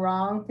the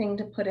wrong thing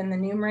to put in the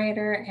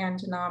numerator and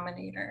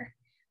denominator,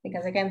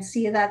 because I can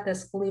see that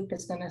this loop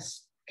is going to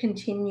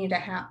continue to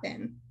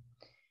happen.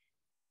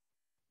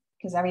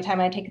 Because every time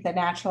I take the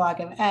natural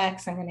log of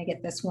x, I'm going to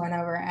get this 1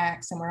 over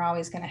x, and we're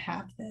always going to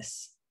have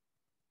this.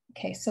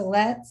 Okay, so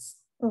let's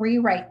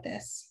rewrite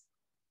this.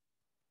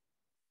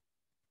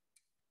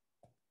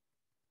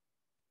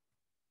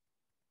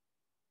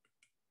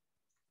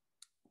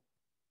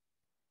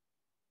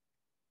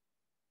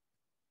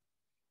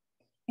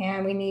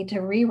 And we need to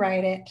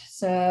rewrite it.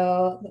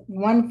 So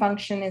one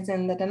function is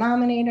in the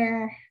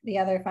denominator, the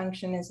other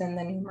function is in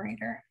the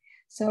numerator.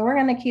 So we're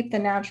going to keep the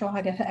natural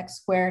log of x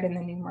squared in the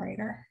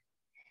numerator.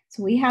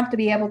 So we have to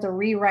be able to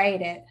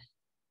rewrite it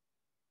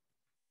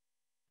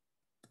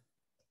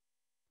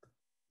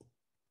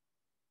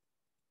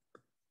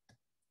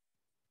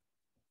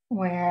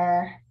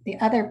where the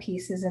other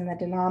piece is in the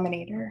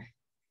denominator.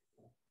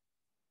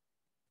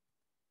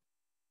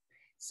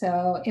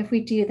 So if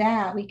we do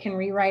that, we can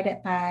rewrite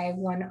it by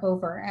 1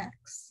 over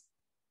x.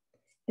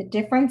 The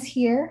difference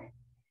here,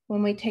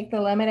 when we take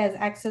the limit as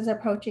x is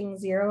approaching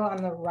 0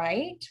 on the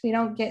right, we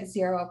don't get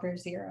 0 over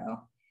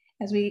 0.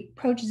 As we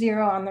approach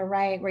 0 on the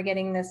right, we're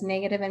getting this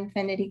negative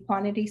infinity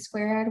quantity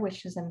squared,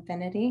 which is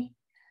infinity,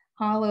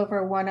 all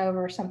over 1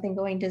 over something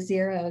going to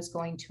 0 is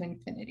going to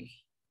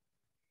infinity.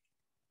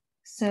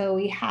 So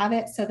we have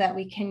it so that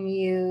we can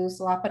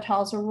use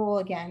L'Hopital's rule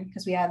again,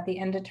 because we have the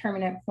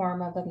indeterminate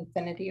form of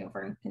infinity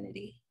over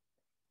infinity.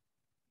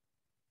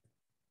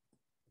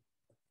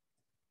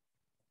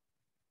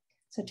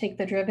 So take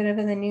the derivative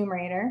of the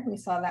numerator. We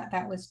saw that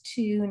that was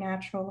 2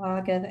 natural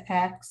log of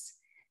x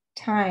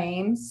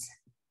times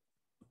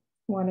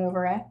 1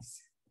 over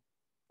x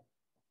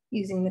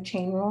using the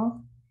chain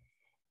rule.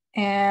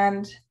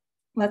 And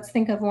let's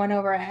think of 1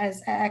 over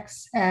as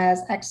x to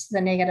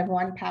the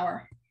 -1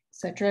 power.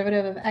 So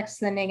derivative of x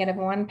to the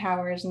 -1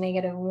 power is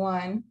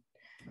 -1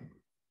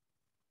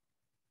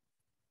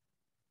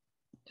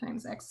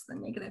 times x to the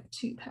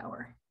 -2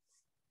 power.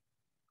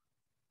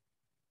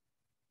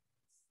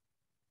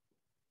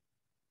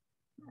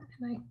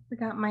 And I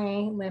forgot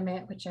my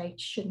limit, which I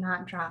should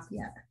not drop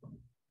yet.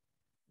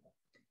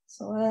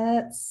 So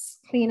let's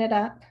clean it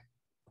up.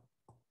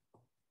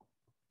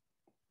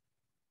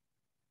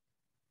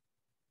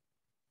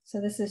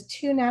 So this is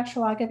 2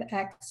 natural log of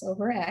x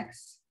over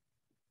x.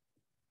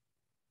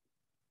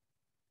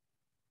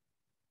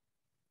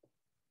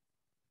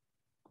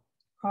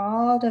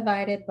 All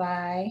divided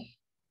by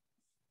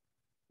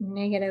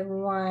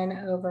 -1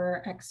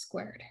 over x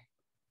squared.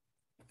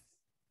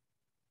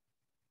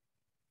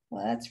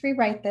 Let's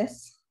rewrite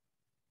this.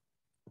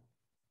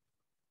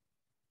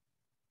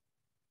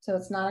 So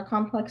it's not a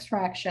complex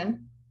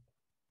fraction.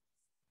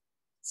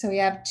 So we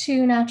have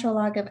 2 natural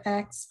log of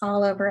x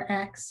all over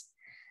x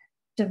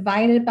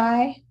divided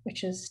by,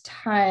 which is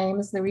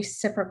times the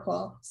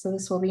reciprocal. So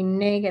this will be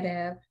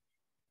negative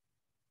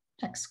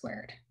x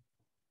squared.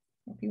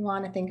 If you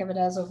want to think of it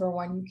as over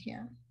 1, you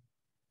can.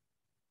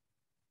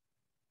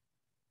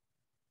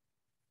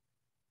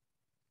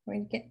 Are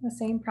we getting the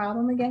same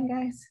problem again,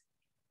 guys?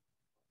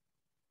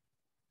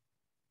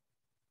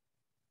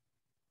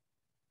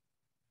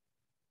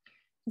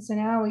 So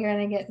now we're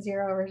going to get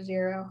 0 over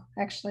 0,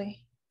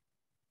 actually.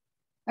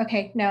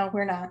 Okay, no,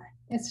 we're not.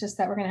 It's just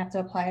that we're going to have to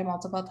apply it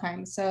multiple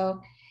times.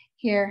 So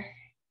here,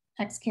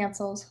 x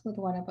cancels with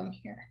one of them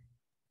here.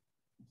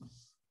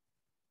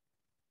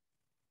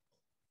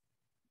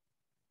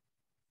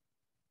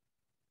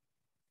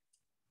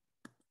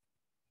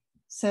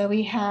 So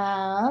we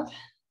can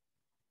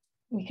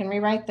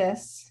rewrite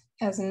this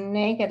as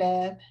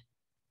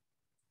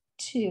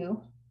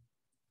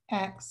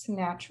 -2x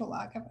natural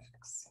log of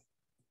x.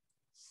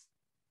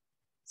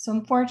 So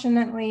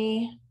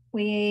unfortunately,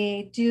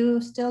 we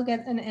do still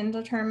get an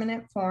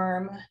indeterminate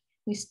form.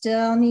 We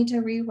still need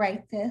to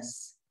rewrite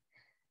this.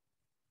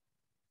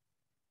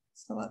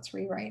 So let's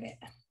rewrite it.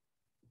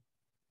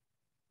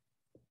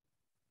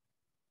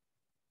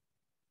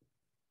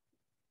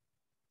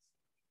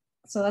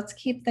 So let's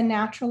keep the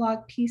natural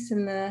log piece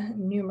in the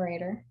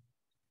numerator.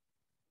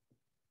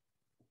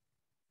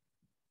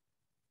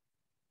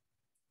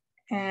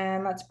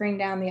 And let's bring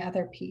down the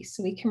other piece.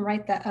 So we can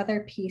write the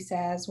other piece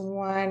as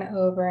 1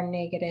 over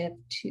negative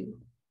 2x.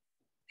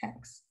 You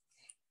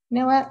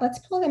know what? Let's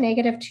pull the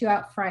negative 2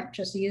 out front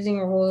just using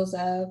rules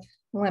of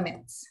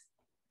limits.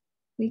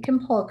 We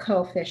can pull a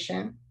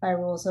coefficient by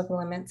rules of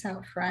limits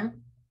out front.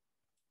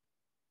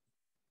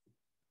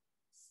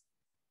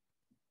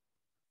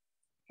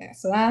 Okay,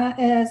 so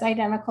that is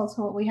identical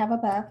to what we have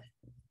above.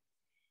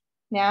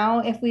 Now,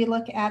 if we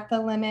look at the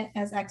limit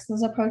as x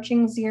is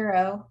approaching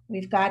 0,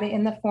 we've got it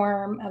in the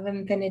form of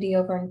infinity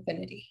over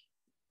infinity.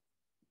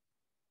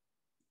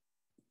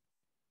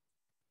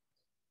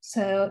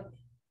 So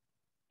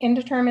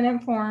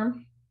indeterminate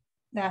form,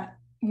 that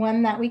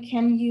one that we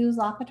can use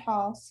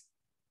L'Hopital's.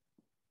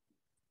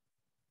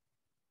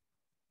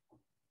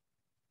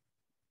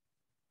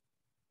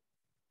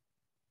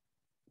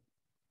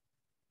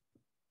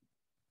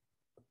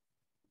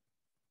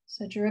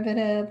 So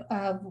derivative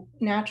of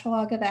natural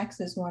log of x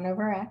is 1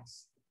 over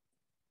x,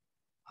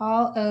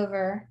 all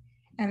over,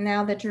 and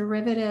now the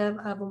derivative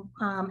of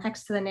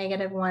x to the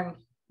negative 1,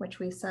 which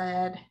we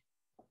said,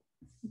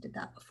 we did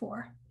that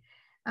before,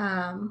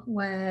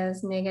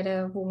 was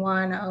negative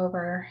 1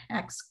 over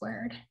x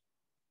squared.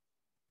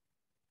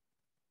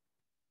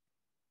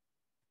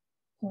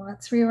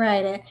 Let's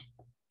rewrite it.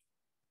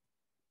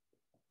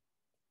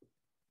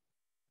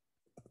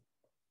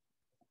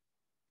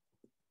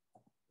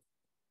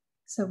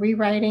 So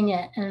rewriting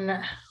it,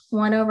 and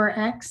 1 over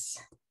x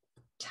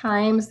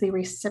times the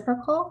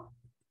reciprocal,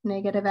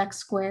 negative x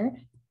squared.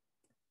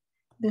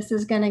 This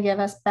is going to give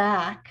us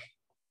back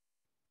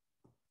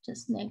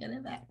just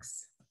negative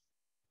x.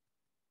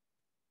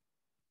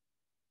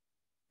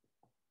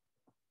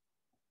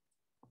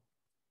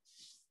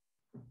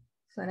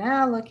 So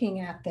now looking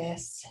at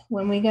this,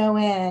 when we go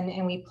in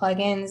and we plug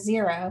in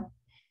 0,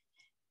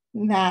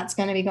 that's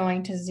going to be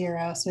going to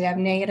 0. So we have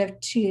negative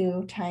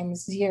 2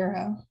 times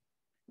 0,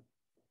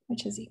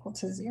 which is equal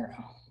to 0.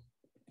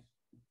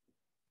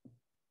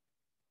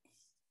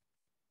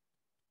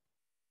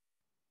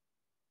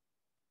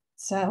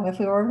 So if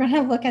we were going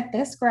to look at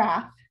this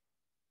graph,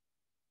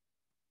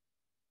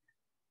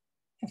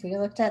 if we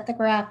looked at the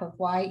graph of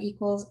y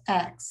equals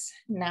x,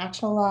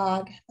 natural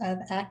log of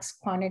x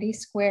quantity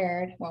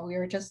squared, what we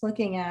were just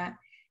looking at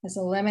is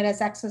the limit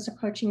as x is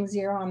approaching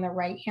 0 on the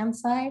right-hand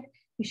side,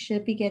 we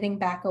should be getting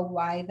back a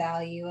y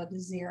value of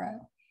 0,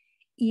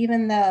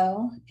 even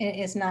though it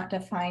is not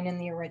defined in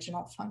the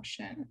original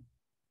function.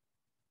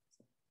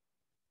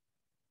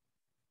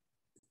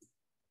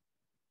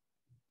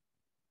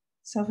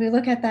 So if we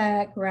look at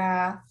that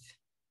graph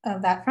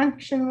of that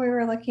function we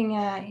were looking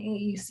at,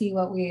 you see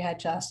what we had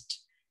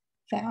just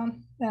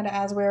found, that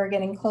as we were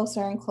getting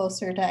closer and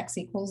closer to x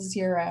equals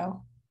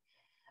 0,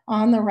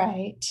 on the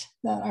right,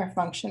 that our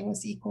function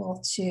was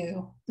equal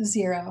to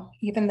 0,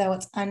 even though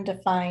it's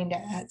undefined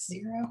at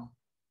 0.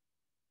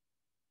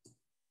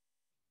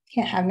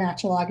 Can't have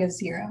natural log of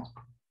 0.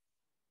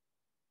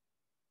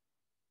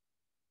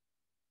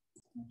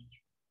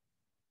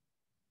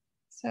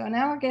 So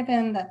now we're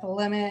given that the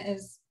limit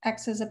is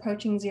x is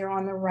approaching 0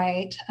 on the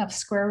right of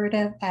square root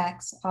of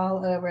x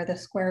all over the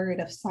square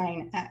root of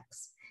sine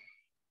x.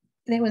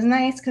 And it was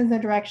nice because the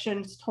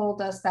directions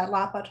told us that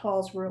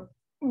L'Hopital's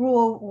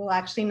rule will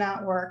actually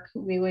not work.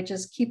 We would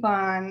just keep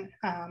on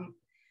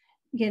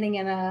getting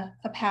in a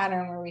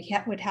pattern where we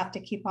would have to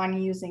keep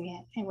on using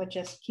it and would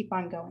just keep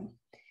on going.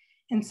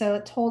 And so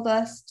it told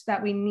us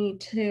that we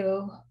need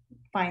to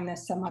find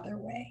this some other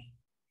way.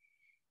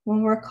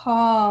 We'll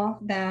recall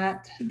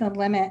that the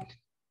limit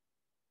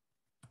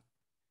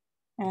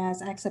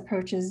as x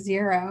approaches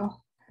 0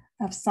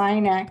 of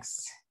sine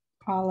x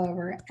all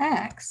over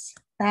x,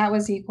 that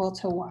was equal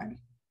to 1.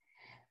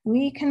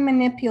 We can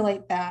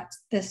manipulate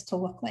this to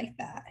look like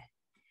that.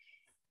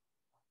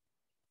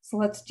 So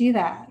let's do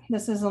that.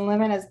 This is a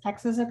limit as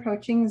x is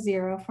approaching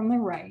 0 from the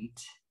right.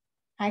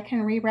 I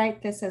can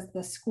rewrite this as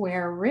the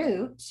square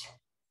root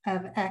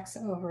of x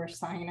over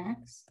sine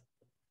x.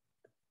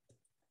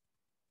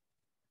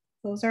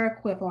 Those are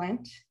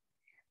equivalent.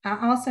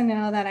 I also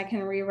know that I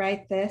can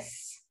rewrite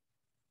this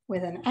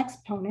with an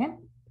exponent.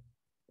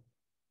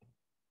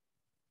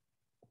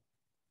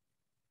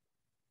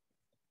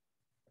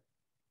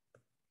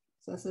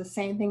 So it's the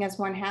same thing as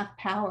 1/2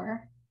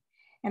 power.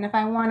 And if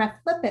I want to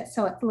flip it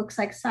so it looks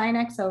like sine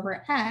x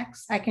over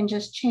x, I can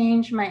just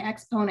change my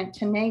exponent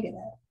to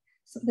negative.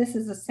 So this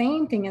is the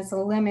same thing as the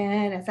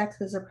limit as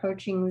x is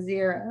approaching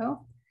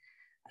 0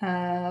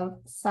 of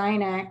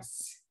sine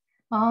x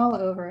all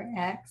over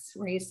x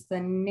raised to the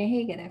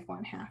negative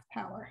 1/2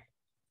 power.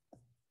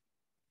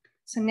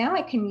 So now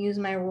I can use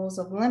my rules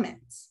of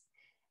limits.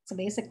 So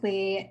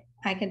basically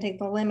I can take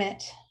the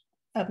limit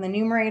of the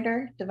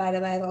numerator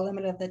divided by the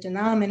limit of the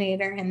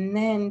denominator, and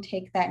then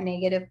take that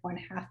negative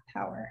 1/2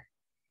 power.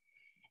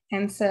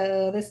 And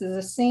so this is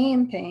the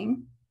same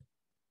thing.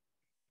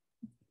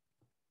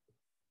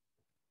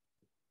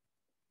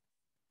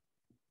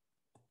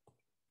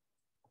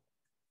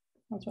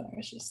 That's what I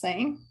was just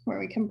saying, where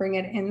we can bring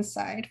it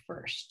inside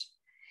first.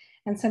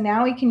 And so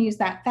now we can use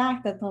that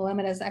fact that the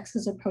limit as x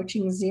is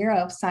approaching 0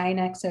 of sine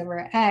x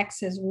over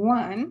x is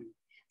 1.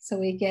 So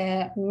we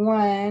get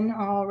 1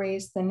 all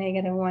raised to the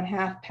negative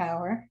 1/2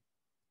 power.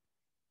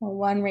 Well,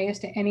 1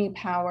 raised to any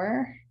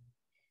power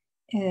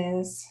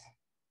is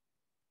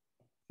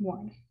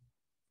 1.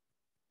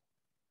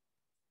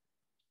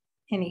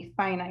 Any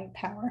finite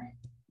power.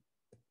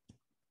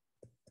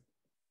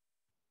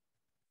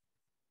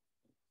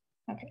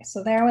 Okay,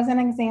 so there was an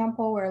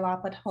example where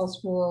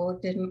L'Hopital's rule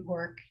didn't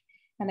work.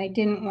 And I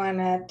didn't want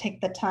to take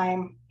the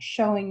time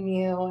showing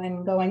you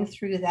and going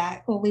through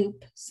that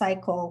loop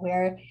cycle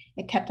where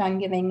it kept on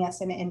giving us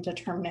an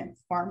indeterminate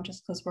form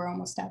just because we're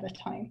almost out of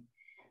time.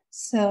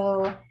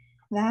 So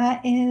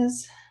that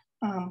is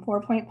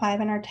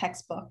 4.5 in our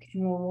textbook,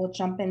 and we'll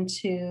jump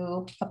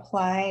into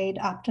applied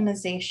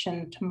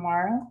optimization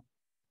tomorrow.